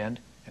for that end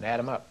and add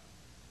them up.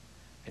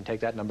 And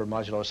take that number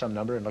modulo some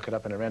number and look it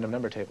up in a random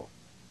number table.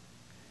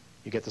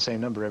 You get the same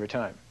number every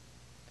time.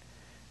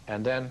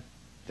 And then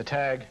the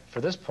tag for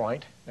this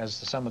point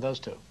as the sum of those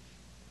two.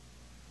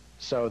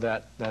 So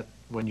that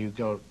when you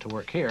go to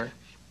work here,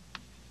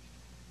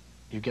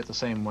 you get the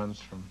same ones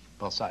from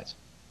both sides.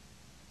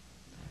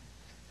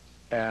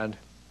 And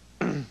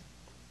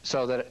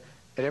so that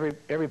at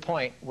every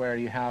point where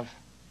you have,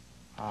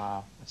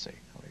 let's see,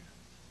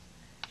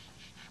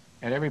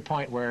 at every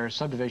point where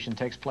subdivision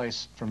takes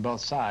place from both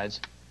sides,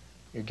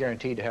 you're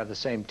guaranteed to have the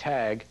same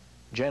tag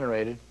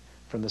generated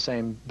from the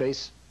same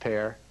base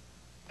pair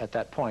at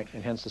that point,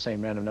 and hence the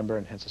same random number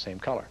and hence the same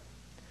color.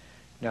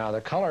 Now the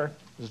color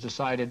is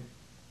decided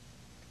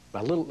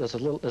by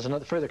there's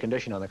another further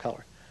condition on the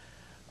color.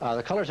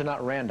 The colors are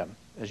not random,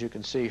 as you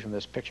can see from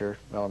this picture.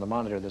 Well, on the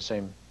monitor, the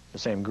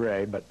same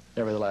gray, but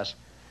nevertheless,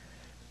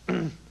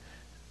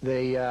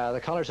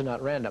 the colors are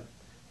not random.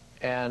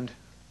 And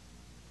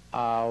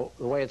the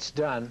way it's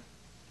done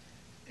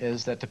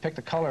is that to pick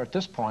the color at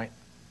this point,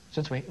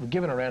 since we've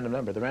given a random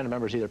number, the random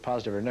number is either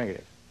positive or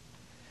negative.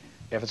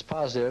 If it's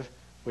positive,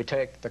 we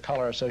take the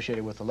color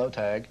associated with the low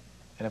tag,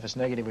 and if it's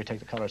negative, we take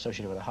the color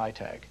associated with a high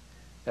tag.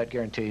 That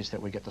guarantees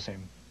that we get the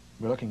same,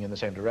 we're looking in the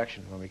same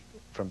direction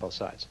from both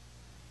sides.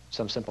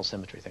 Some simple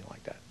symmetry thing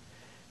like that.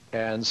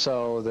 And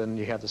so then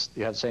you have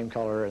the same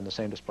color and the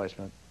same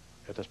displacement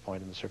at this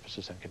point, and the surface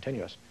is then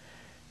continuous.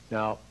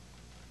 Now,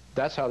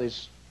 that's how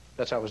it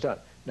was done.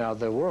 Now,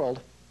 the world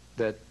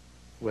that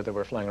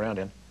we're flying around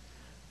in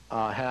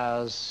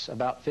has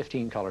about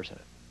 15 colors in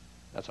it.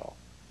 That's all.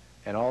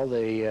 And all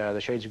the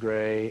shades of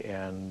gray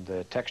and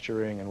the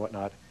texturing and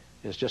whatnot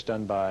is just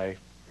done by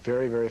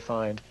very, very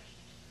fine,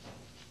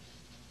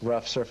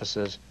 rough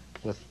surfaces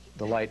with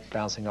the light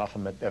bouncing off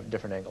them at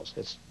different angles.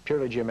 It's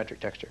purely geometric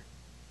texture.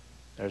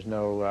 There's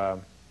no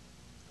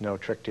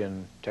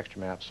tricked-in texture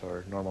maps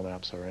or normal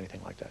maps or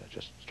anything like that. It's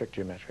just strict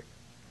geometric.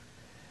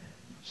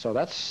 So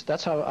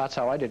that's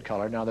how I did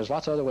color. Now, there's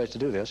lots of other ways to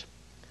do this.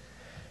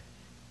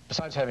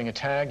 Besides having a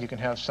tag, you can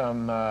have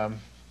some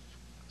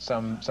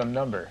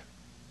number,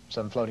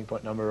 some floating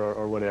point number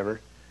or whatever,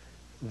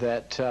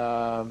 that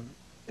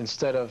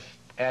instead of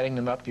adding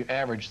them up, you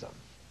average them,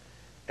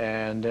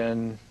 and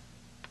then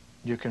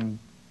you can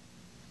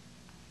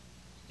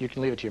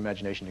leave it to your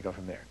imagination to go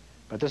from there.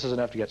 But this is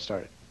enough to get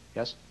started.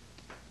 Yes?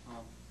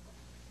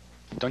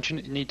 Don't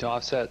you need to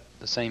offset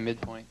the same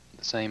midpoint,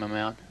 the same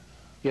amount?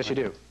 Yes, you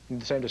do.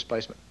 The same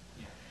displacement.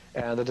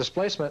 And the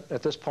displacement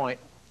at this point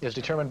is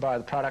determined by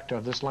the product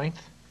of this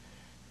length,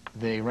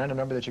 the random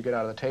number that you get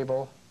out of the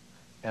table,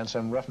 and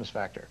some roughness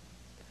factor.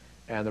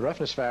 And the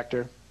roughness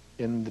factor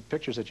in the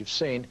pictures that you've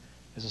seen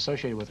is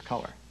associated with the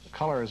color. The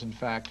color is, in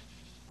fact,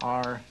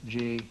 R,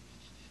 G,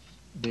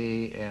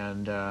 B,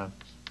 and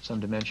some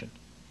dimension.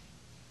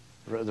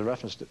 The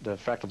roughness, the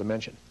fractal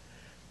dimension.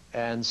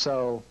 And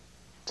so,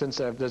 since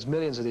there's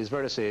millions of these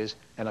vertices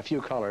and a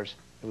few colors,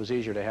 it was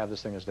easier to have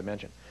this thing as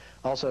dimension.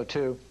 Also,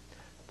 too,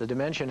 the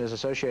dimension is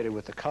associated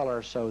with the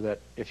color so that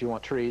if you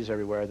want trees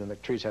everywhere, then the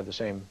trees have the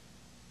same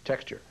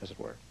texture, as it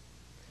were.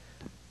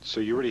 So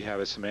you already have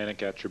a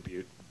semantic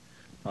attribute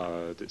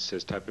that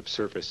says type of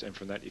surface, and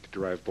from that you can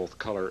derive both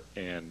color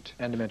and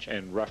dimension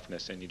and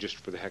roughness, and you just,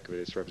 for the heck of it,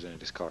 it's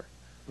represented as color.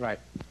 Right.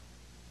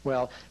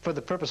 Well, for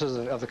the purposes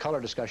of the color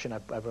discussion,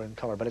 I've written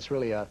color, but it's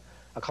really a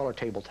color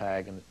table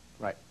tag, and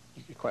right,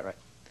 you're quite right.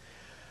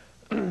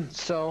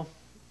 So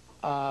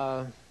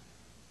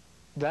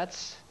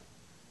that's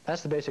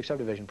the basic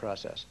subdivision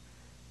process.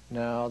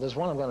 Now, there's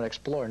one I'm going to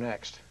explore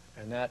next,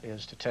 and that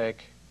is to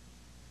take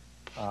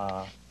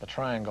the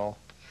triangle,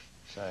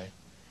 say,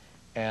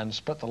 and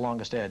split the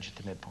longest edge at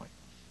the midpoint.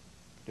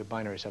 Do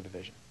binary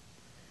subdivision.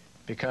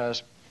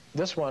 Because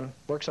this one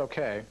works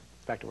okay,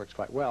 in fact, it works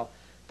quite well,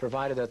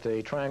 provided that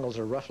the triangles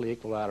are roughly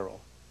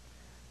equilateral.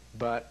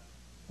 But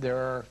there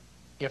are,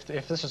 if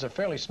this is a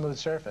fairly smooth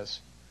surface,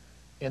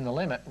 in the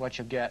limit, what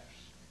you get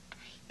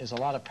is a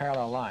lot of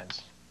parallel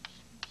lines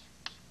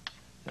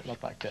that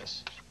look like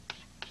this.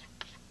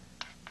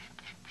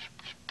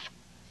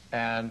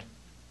 And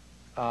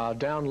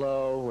down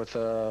low with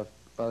a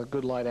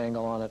good light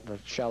angle on it, a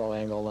shallow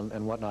angle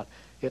and whatnot,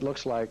 it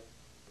looks like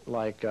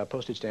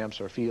postage stamps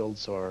or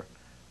fields or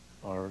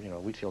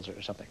wheat fields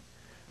or something.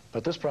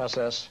 But this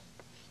process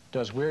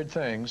does weird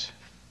things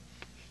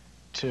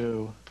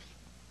to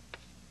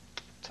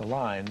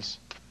lines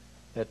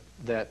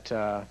that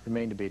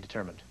remain to be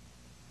determined.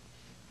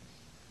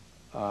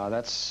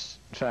 That's,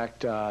 in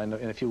fact, in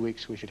a few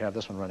weeks we should have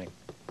this one running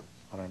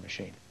on our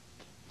machine.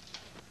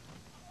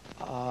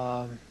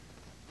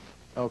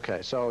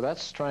 Okay, so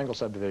that's triangle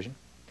subdivision.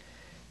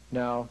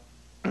 Now,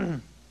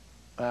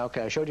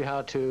 okay, I showed you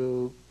how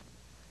to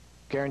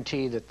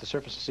guarantee that the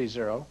surface is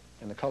C0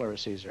 and the color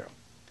is C0.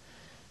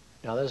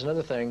 Now, there's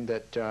another thing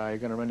that you're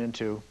going to run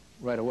into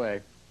right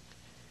away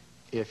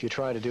if you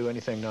try to do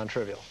anything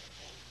non-trivial,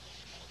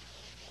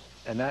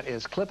 and that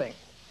is clipping.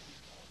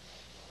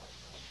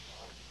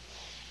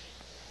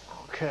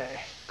 Okay,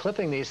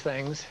 clipping these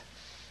things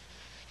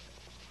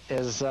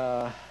is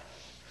not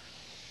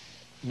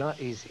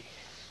easy.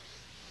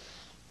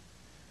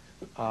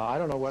 I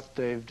don't know what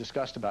they've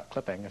discussed about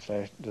clipping, if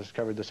they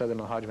discovered the Southern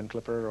Hodgman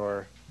clipper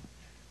or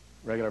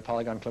regular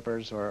polygon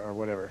clippers or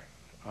whatever.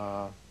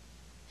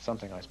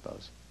 Something, I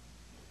suppose.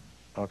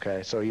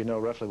 Okay, so you know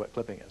roughly what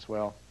clipping is.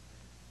 Well,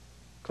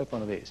 clip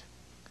one of these.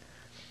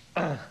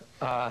 The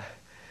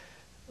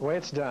way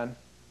it's done,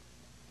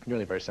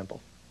 really very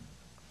simple.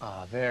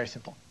 Very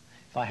simple.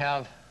 If I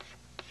have,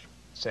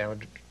 say I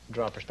would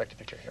draw a perspective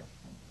picture here.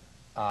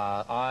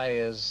 I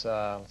is,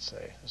 let's see,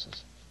 this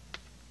is,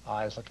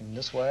 I is looking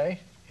this way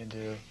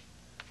into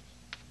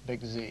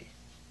big Z.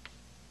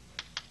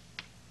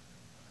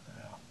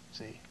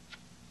 Z.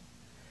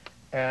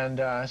 And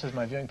this is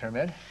my viewing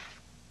pyramid.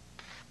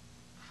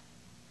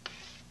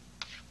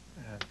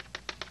 And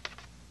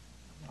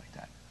like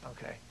that.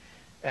 Okay.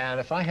 And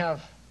if I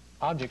have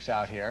objects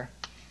out here,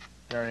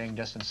 varying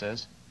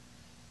distances,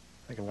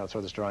 I think I'm going to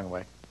throw this drawing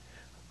away.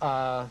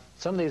 Some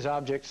of these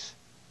objects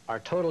are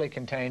totally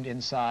contained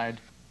inside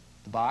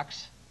the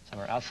box. Some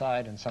are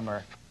outside, and some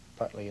are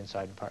partly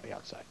inside and partly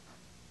outside.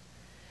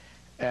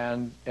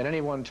 And at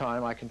any one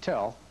time, I can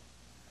tell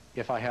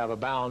if I have a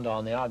bound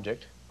on the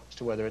object as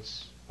to whether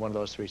it's one of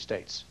those three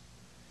states.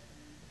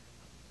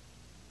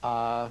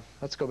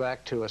 Let's go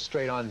back to a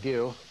straight-on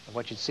view of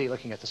what you'd see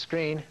looking at the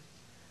screen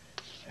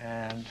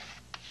and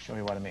show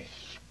you what I mean.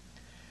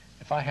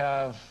 If I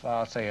have,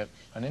 say,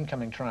 an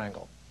incoming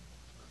triangle,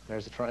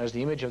 there's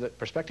the image of the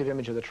perspective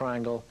image of the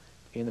triangle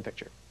in the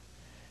picture.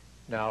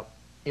 Now,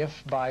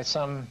 if by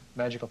some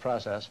magical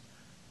process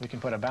we can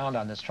put a bound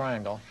on this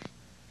triangle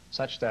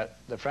such that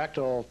the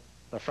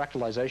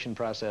fractalization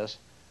process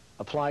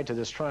applied to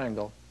this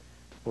triangle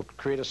will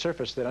create a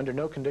surface that under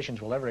no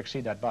conditions will ever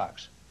exceed that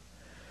box,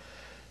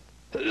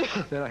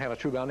 then I have a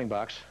true bounding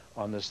box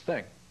on this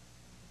thing.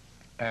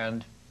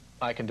 And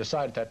I can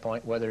decide at that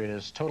point whether it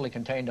is totally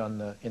contained in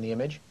the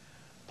image,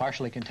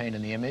 partially contained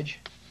in the image,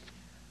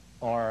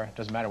 or it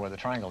doesn't matter where the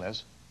triangle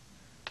is,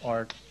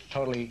 or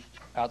totally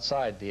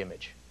outside the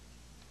image.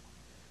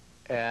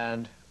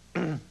 And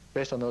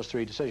based on those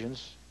three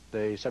decisions,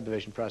 the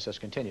subdivision process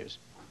continues.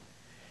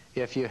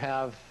 If you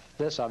have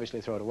this, obviously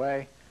throw it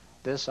away.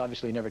 This,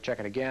 obviously you never check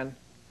it again.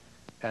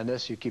 And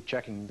this, you keep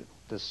checking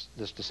this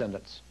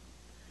descendants.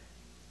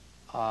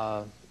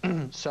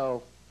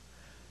 So,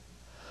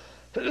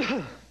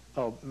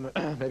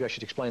 maybe I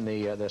should explain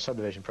the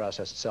subdivision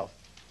process itself.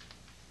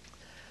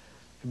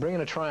 You bring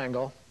in a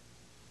triangle,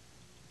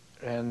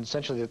 and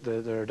essentially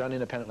they're done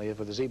independently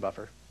with a Z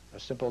buffer, a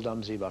simple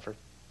dumb Z buffer.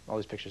 All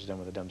these pictures are done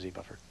with a dumb Z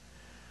buffer.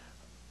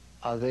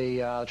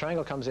 The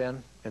triangle comes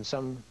in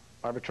some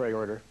arbitrary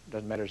order,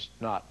 doesn't matter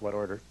not what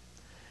order.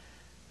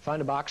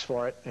 Find a box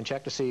for it and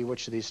check to see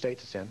which of these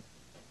states it's in.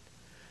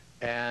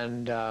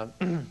 And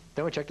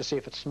then we check to see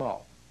if it's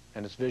small,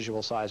 and its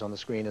visual size on the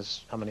screen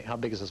is how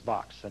big is this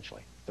box,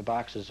 essentially. The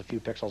box is a few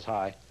pixels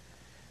high,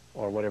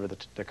 or whatever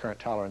the current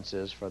tolerance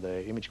is for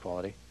the image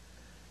quality.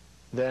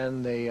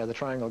 Then the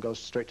triangle goes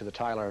straight to the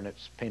tiler and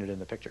it's painted in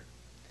the picture.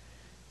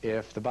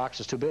 If the box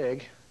is too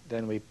big,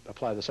 then we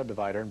apply the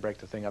subdivider and break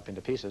the thing up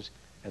into pieces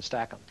and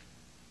stack them.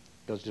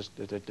 They're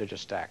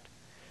just stacked.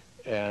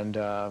 And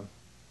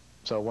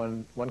so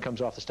one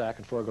comes off the stack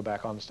and four go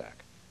back on the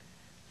stack.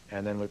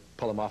 And then we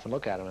pull them off and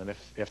look at them. And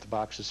if the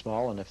box is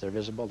small and if they're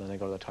visible, then they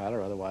go to the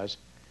tiler. Otherwise,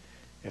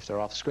 if they're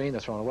off the screen, they're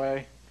thrown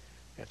away.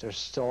 If they're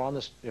still on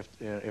this, if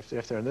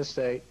they're in this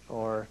state,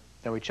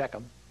 then we check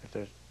them.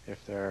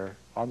 If they're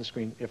on the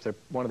screen, if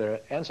one of their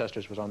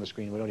ancestors was on the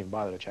screen, we don't even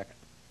bother to check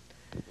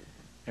it.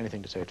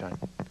 Anything to save time.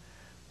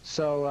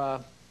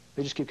 So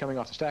they just keep coming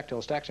off the stack till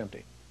the stack's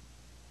empty.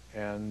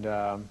 And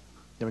then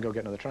we go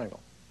get another triangle.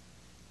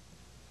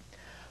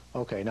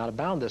 Okay, now to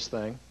bound this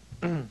thing,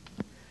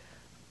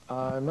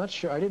 I'm not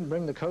sure, I didn't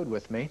bring the code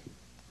with me,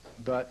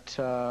 but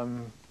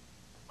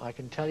I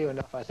can tell you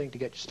enough, I think, to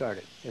get you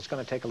started. It's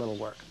going to take a little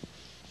work.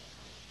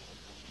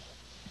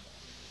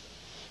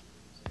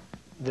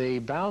 The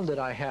bound that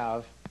I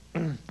have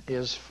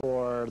is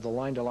for the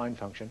line-to-line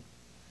function,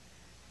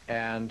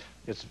 and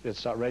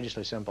it's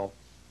outrageously simple,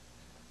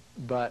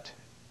 but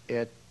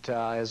it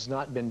has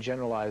not been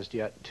generalized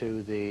yet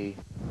to the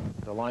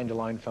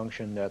line-to-line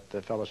function that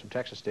the fellows from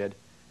Texas did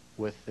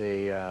with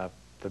the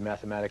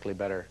mathematically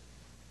better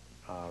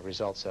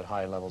results at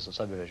high levels of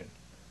subdivision,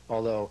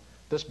 although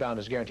this bound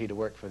is guaranteed to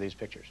work for these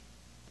pictures.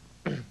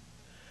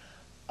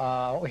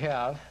 What we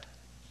have,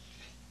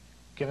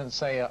 given,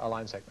 say, a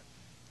line segment.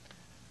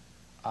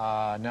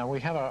 Now we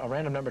have a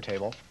random number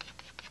table.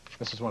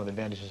 This is one of the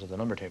advantages of the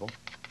number table.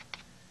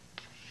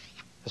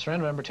 This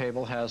random number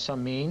table has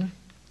some mean,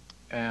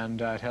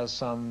 and it has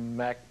some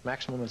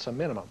maximum and some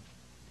minimum.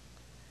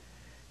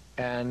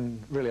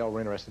 And really all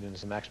we're interested in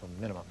is the maximum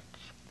and minimum.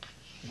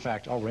 In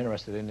fact, all we're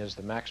interested in is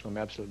the maximum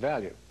absolute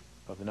value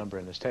of the number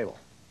in this table.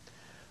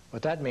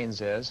 What that means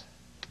is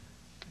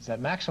that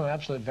maximum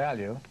absolute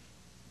value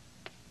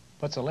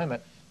puts a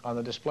limit on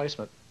the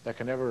displacement that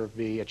can never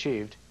be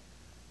achieved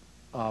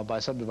by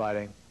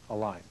subdividing a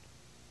line,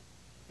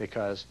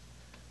 because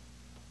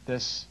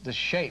this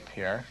shape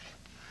here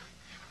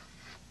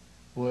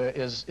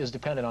is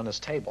dependent on this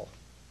table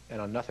and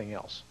on nothing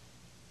else,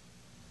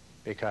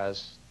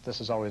 because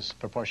this is always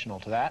proportional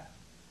to that,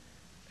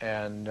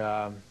 and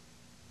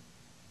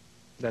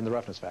then the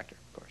roughness factor,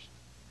 of course.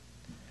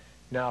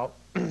 Now,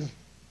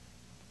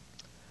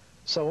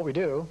 so what we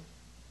do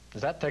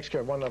is that takes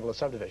care of one level of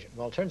subdivision.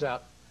 Well, it turns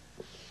out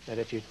that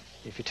if you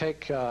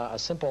take a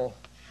simple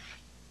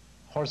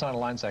horizontal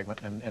line segment,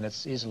 and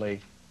it's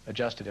easily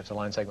adjusted if the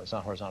line segment is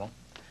not horizontal,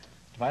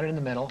 divide it in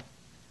the middle,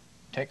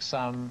 take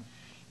some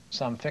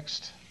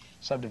fixed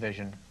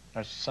subdivision,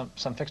 or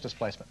some fixed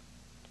displacement.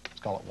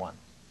 Let's call it 1.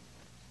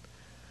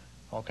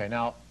 Okay,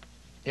 now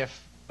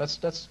if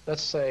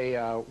let's say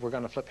we're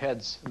going to flip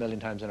heads a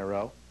million times in a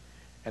row,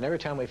 and every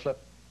time we flip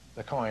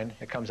the coin,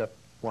 it comes up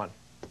 1.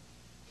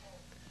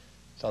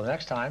 So the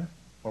next time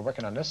we're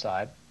working on this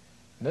side,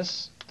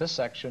 this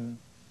section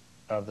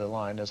of the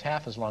line is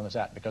half as long as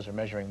that, because we're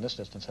measuring this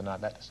distance and not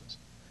that distance.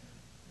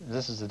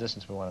 This is the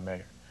distance we want to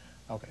measure.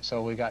 Okay,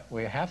 so we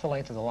have half the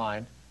length of the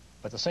line,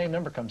 but the same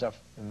number comes up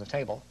in the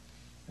table,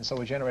 and so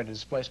we generate a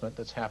displacement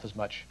that's half as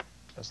much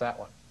as that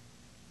one.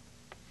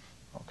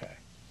 Okay.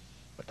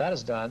 What that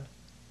has done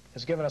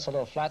is given us a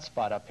little flat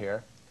spot up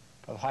here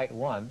of height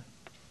 1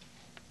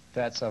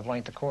 that's of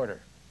length 1/4.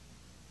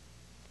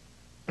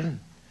 When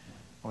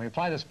we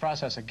apply this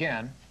process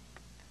again,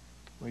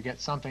 we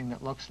get something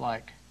that looks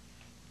like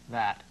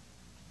that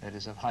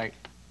is of height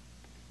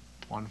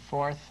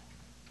 1/4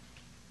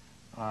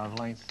 of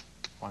length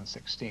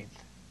 1/16.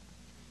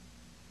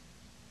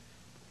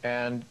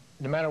 And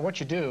no matter what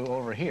you do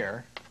over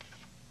here,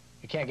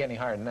 you can't get any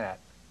higher than that.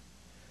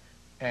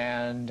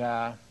 And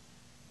no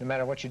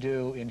matter what you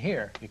do in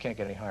here, you can't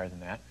get any higher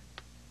than that.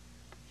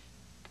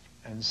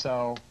 And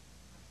so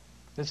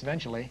this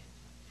eventually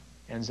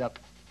ends up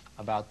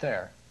about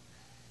there.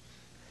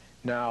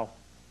 Now,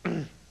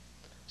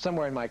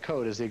 somewhere in my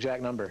code is the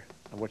exact number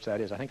of which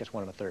that is. I think it's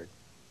 1 1/3.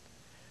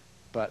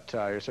 But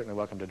you're certainly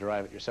welcome to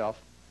derive it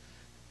yourself.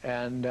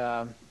 And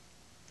in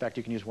fact,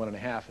 you can use 1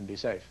 1/2 and be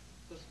safe.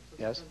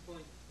 Yes? At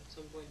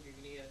some point you're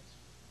going to get,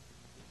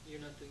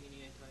 you're not doing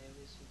any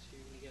anti-aliasing, so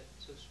you're going to get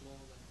so small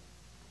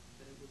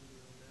that it wouldn't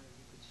really matter.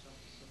 You could stop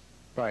at some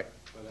point. Right.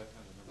 Well, that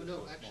kind of Oh, number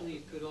no, is so actually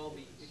small, it could all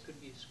be, it could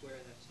be a square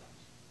that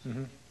size. So Mhm.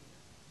 you can't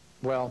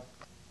do Well,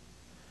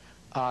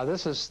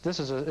 this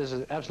is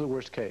an absolute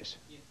worst case.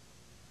 Yeah.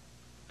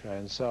 Okay,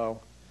 and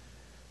so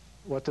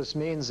what this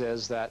means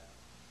is that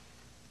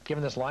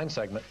given this line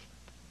segment,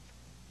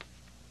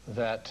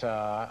 that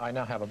I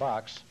now have a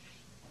box.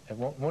 It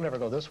won't ever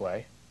go this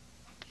way.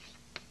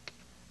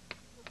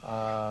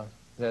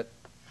 That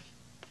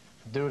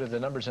due to the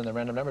numbers in the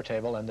random number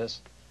table and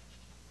this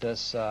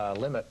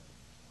limit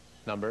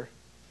number,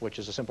 which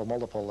is a simple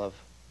multiple of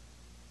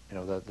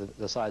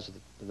the size of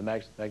the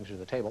magnitude of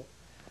the table,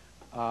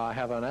 I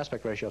have an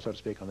aspect ratio, so to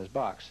speak, on this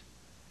box.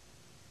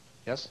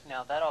 Yes?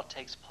 Now that all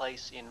takes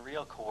place in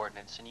real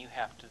coordinates, and you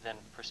have to then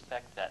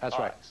perspect that That's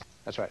box. right.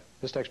 That's right.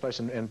 This takes place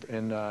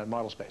in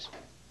model space.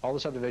 All the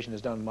subdivision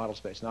is done in model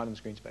space, not in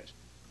screen space.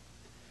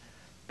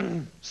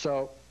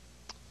 So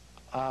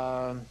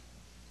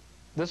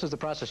this is the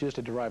process used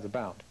to derive the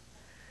bound.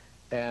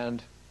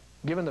 And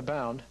given the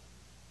bound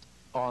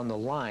on the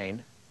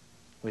line,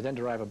 we then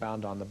derive a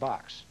bound on the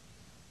box,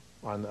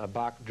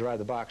 derive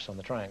the box on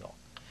the triangle.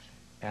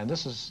 And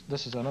this is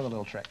another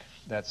little trick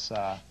that's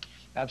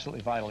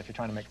absolutely vital if you're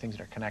trying to make things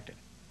that are connected.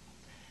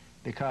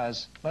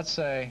 Because let's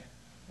say,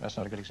 that's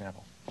not a good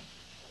example.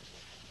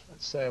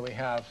 Let's say we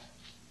have,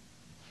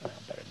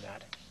 better than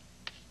that,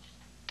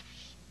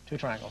 2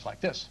 triangles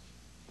like this.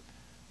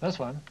 This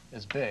one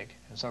is big,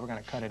 and so we're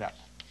going to cut it up.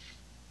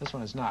 This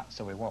one is not,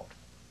 so we won't.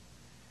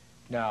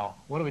 Now,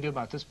 what do we do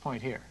about this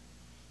point here?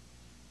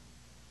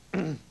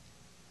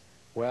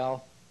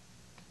 Well,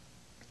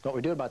 what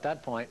we do about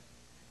that point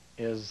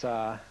is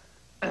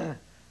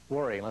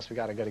worry, unless we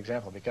got a good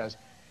example, because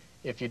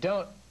if you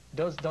don't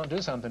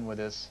do something with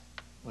this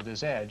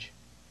edge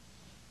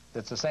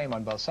that's the same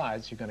on both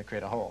sides, you're going to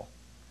create a hole,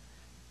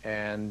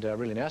 and a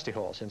really nasty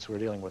hole, since we're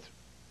dealing with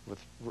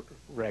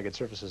ragged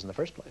surfaces in the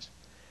first place.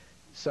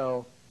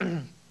 So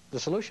the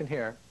solution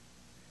here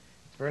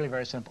is really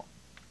very simple.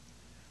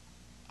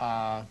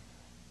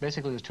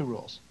 Basically, there's 2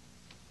 rules.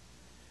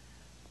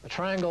 A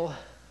triangle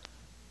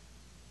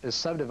is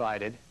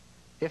subdivided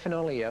if and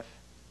only if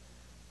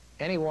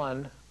any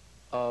one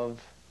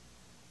of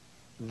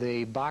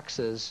the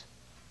boxes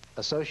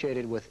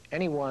associated with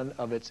any one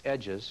of its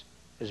edges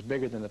is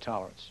bigger than the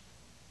tolerance.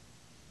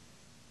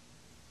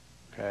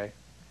 Okay?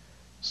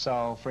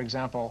 So, for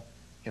example,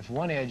 if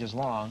one edge is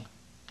long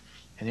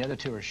and the other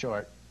 2 are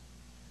short,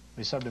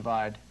 we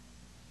subdivide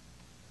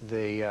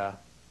the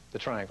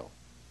triangle.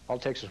 All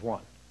it takes is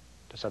 1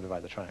 to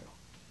subdivide the triangle.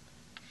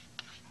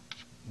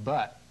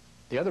 But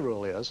the other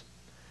rule is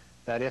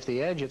that if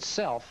the edge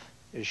itself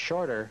is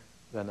shorter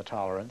than the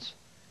tolerance,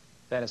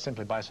 then it's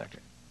simply bisected.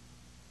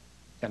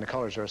 And the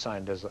colors are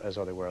assigned as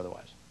though they were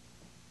otherwise.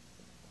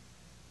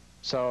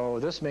 So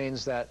this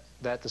means that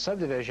the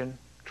subdivision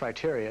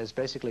criteria is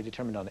basically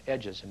determined on the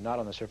edges and not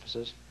on the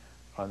surfaces,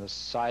 on the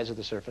size of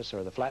the surface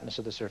or the flatness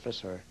of the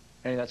surface or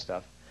any of that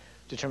stuff.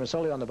 Determined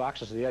solely on the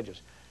boxes of the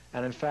edges.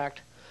 And in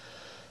fact,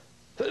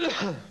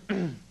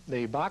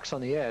 the box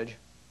on the edge,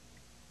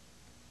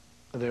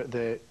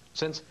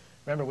 since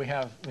remember we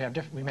have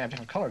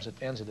different colors at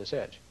the ends of this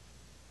edge,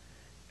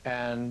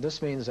 and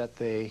this means that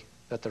the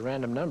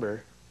random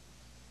number,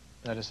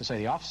 that is to say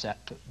the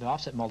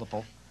offset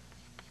multiple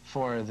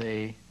for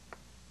the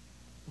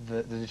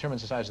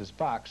determines the size of this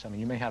box. I mean,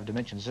 you may have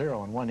dimension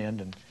 0 on one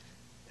end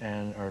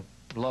or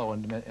low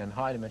and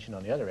high dimension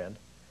on the other end.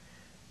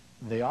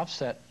 The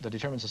offset that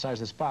determines the size of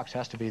this box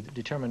has to be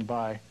determined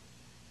by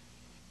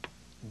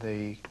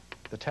the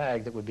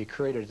tag that would be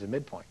created at the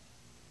midpoint.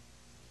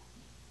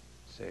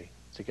 See,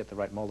 to get the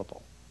right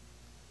multiple.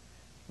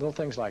 Little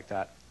things like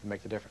that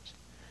make the difference.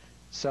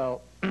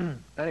 So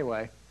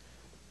anyway,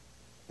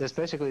 this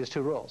basically is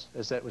 2 rules.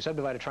 Is that we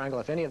subdivide a triangle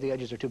if any of the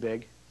edges are too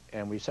big,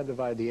 and we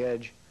subdivide the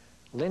edge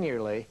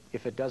linearly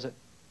if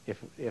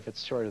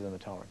it's shorter than the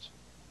tolerance.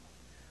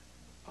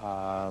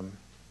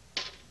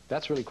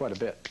 That's really quite a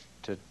bit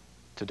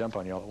to dump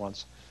on you all at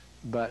once.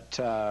 But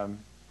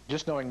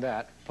just knowing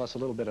that, plus a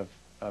little bit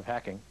of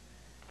hacking,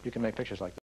 you can make pictures like that.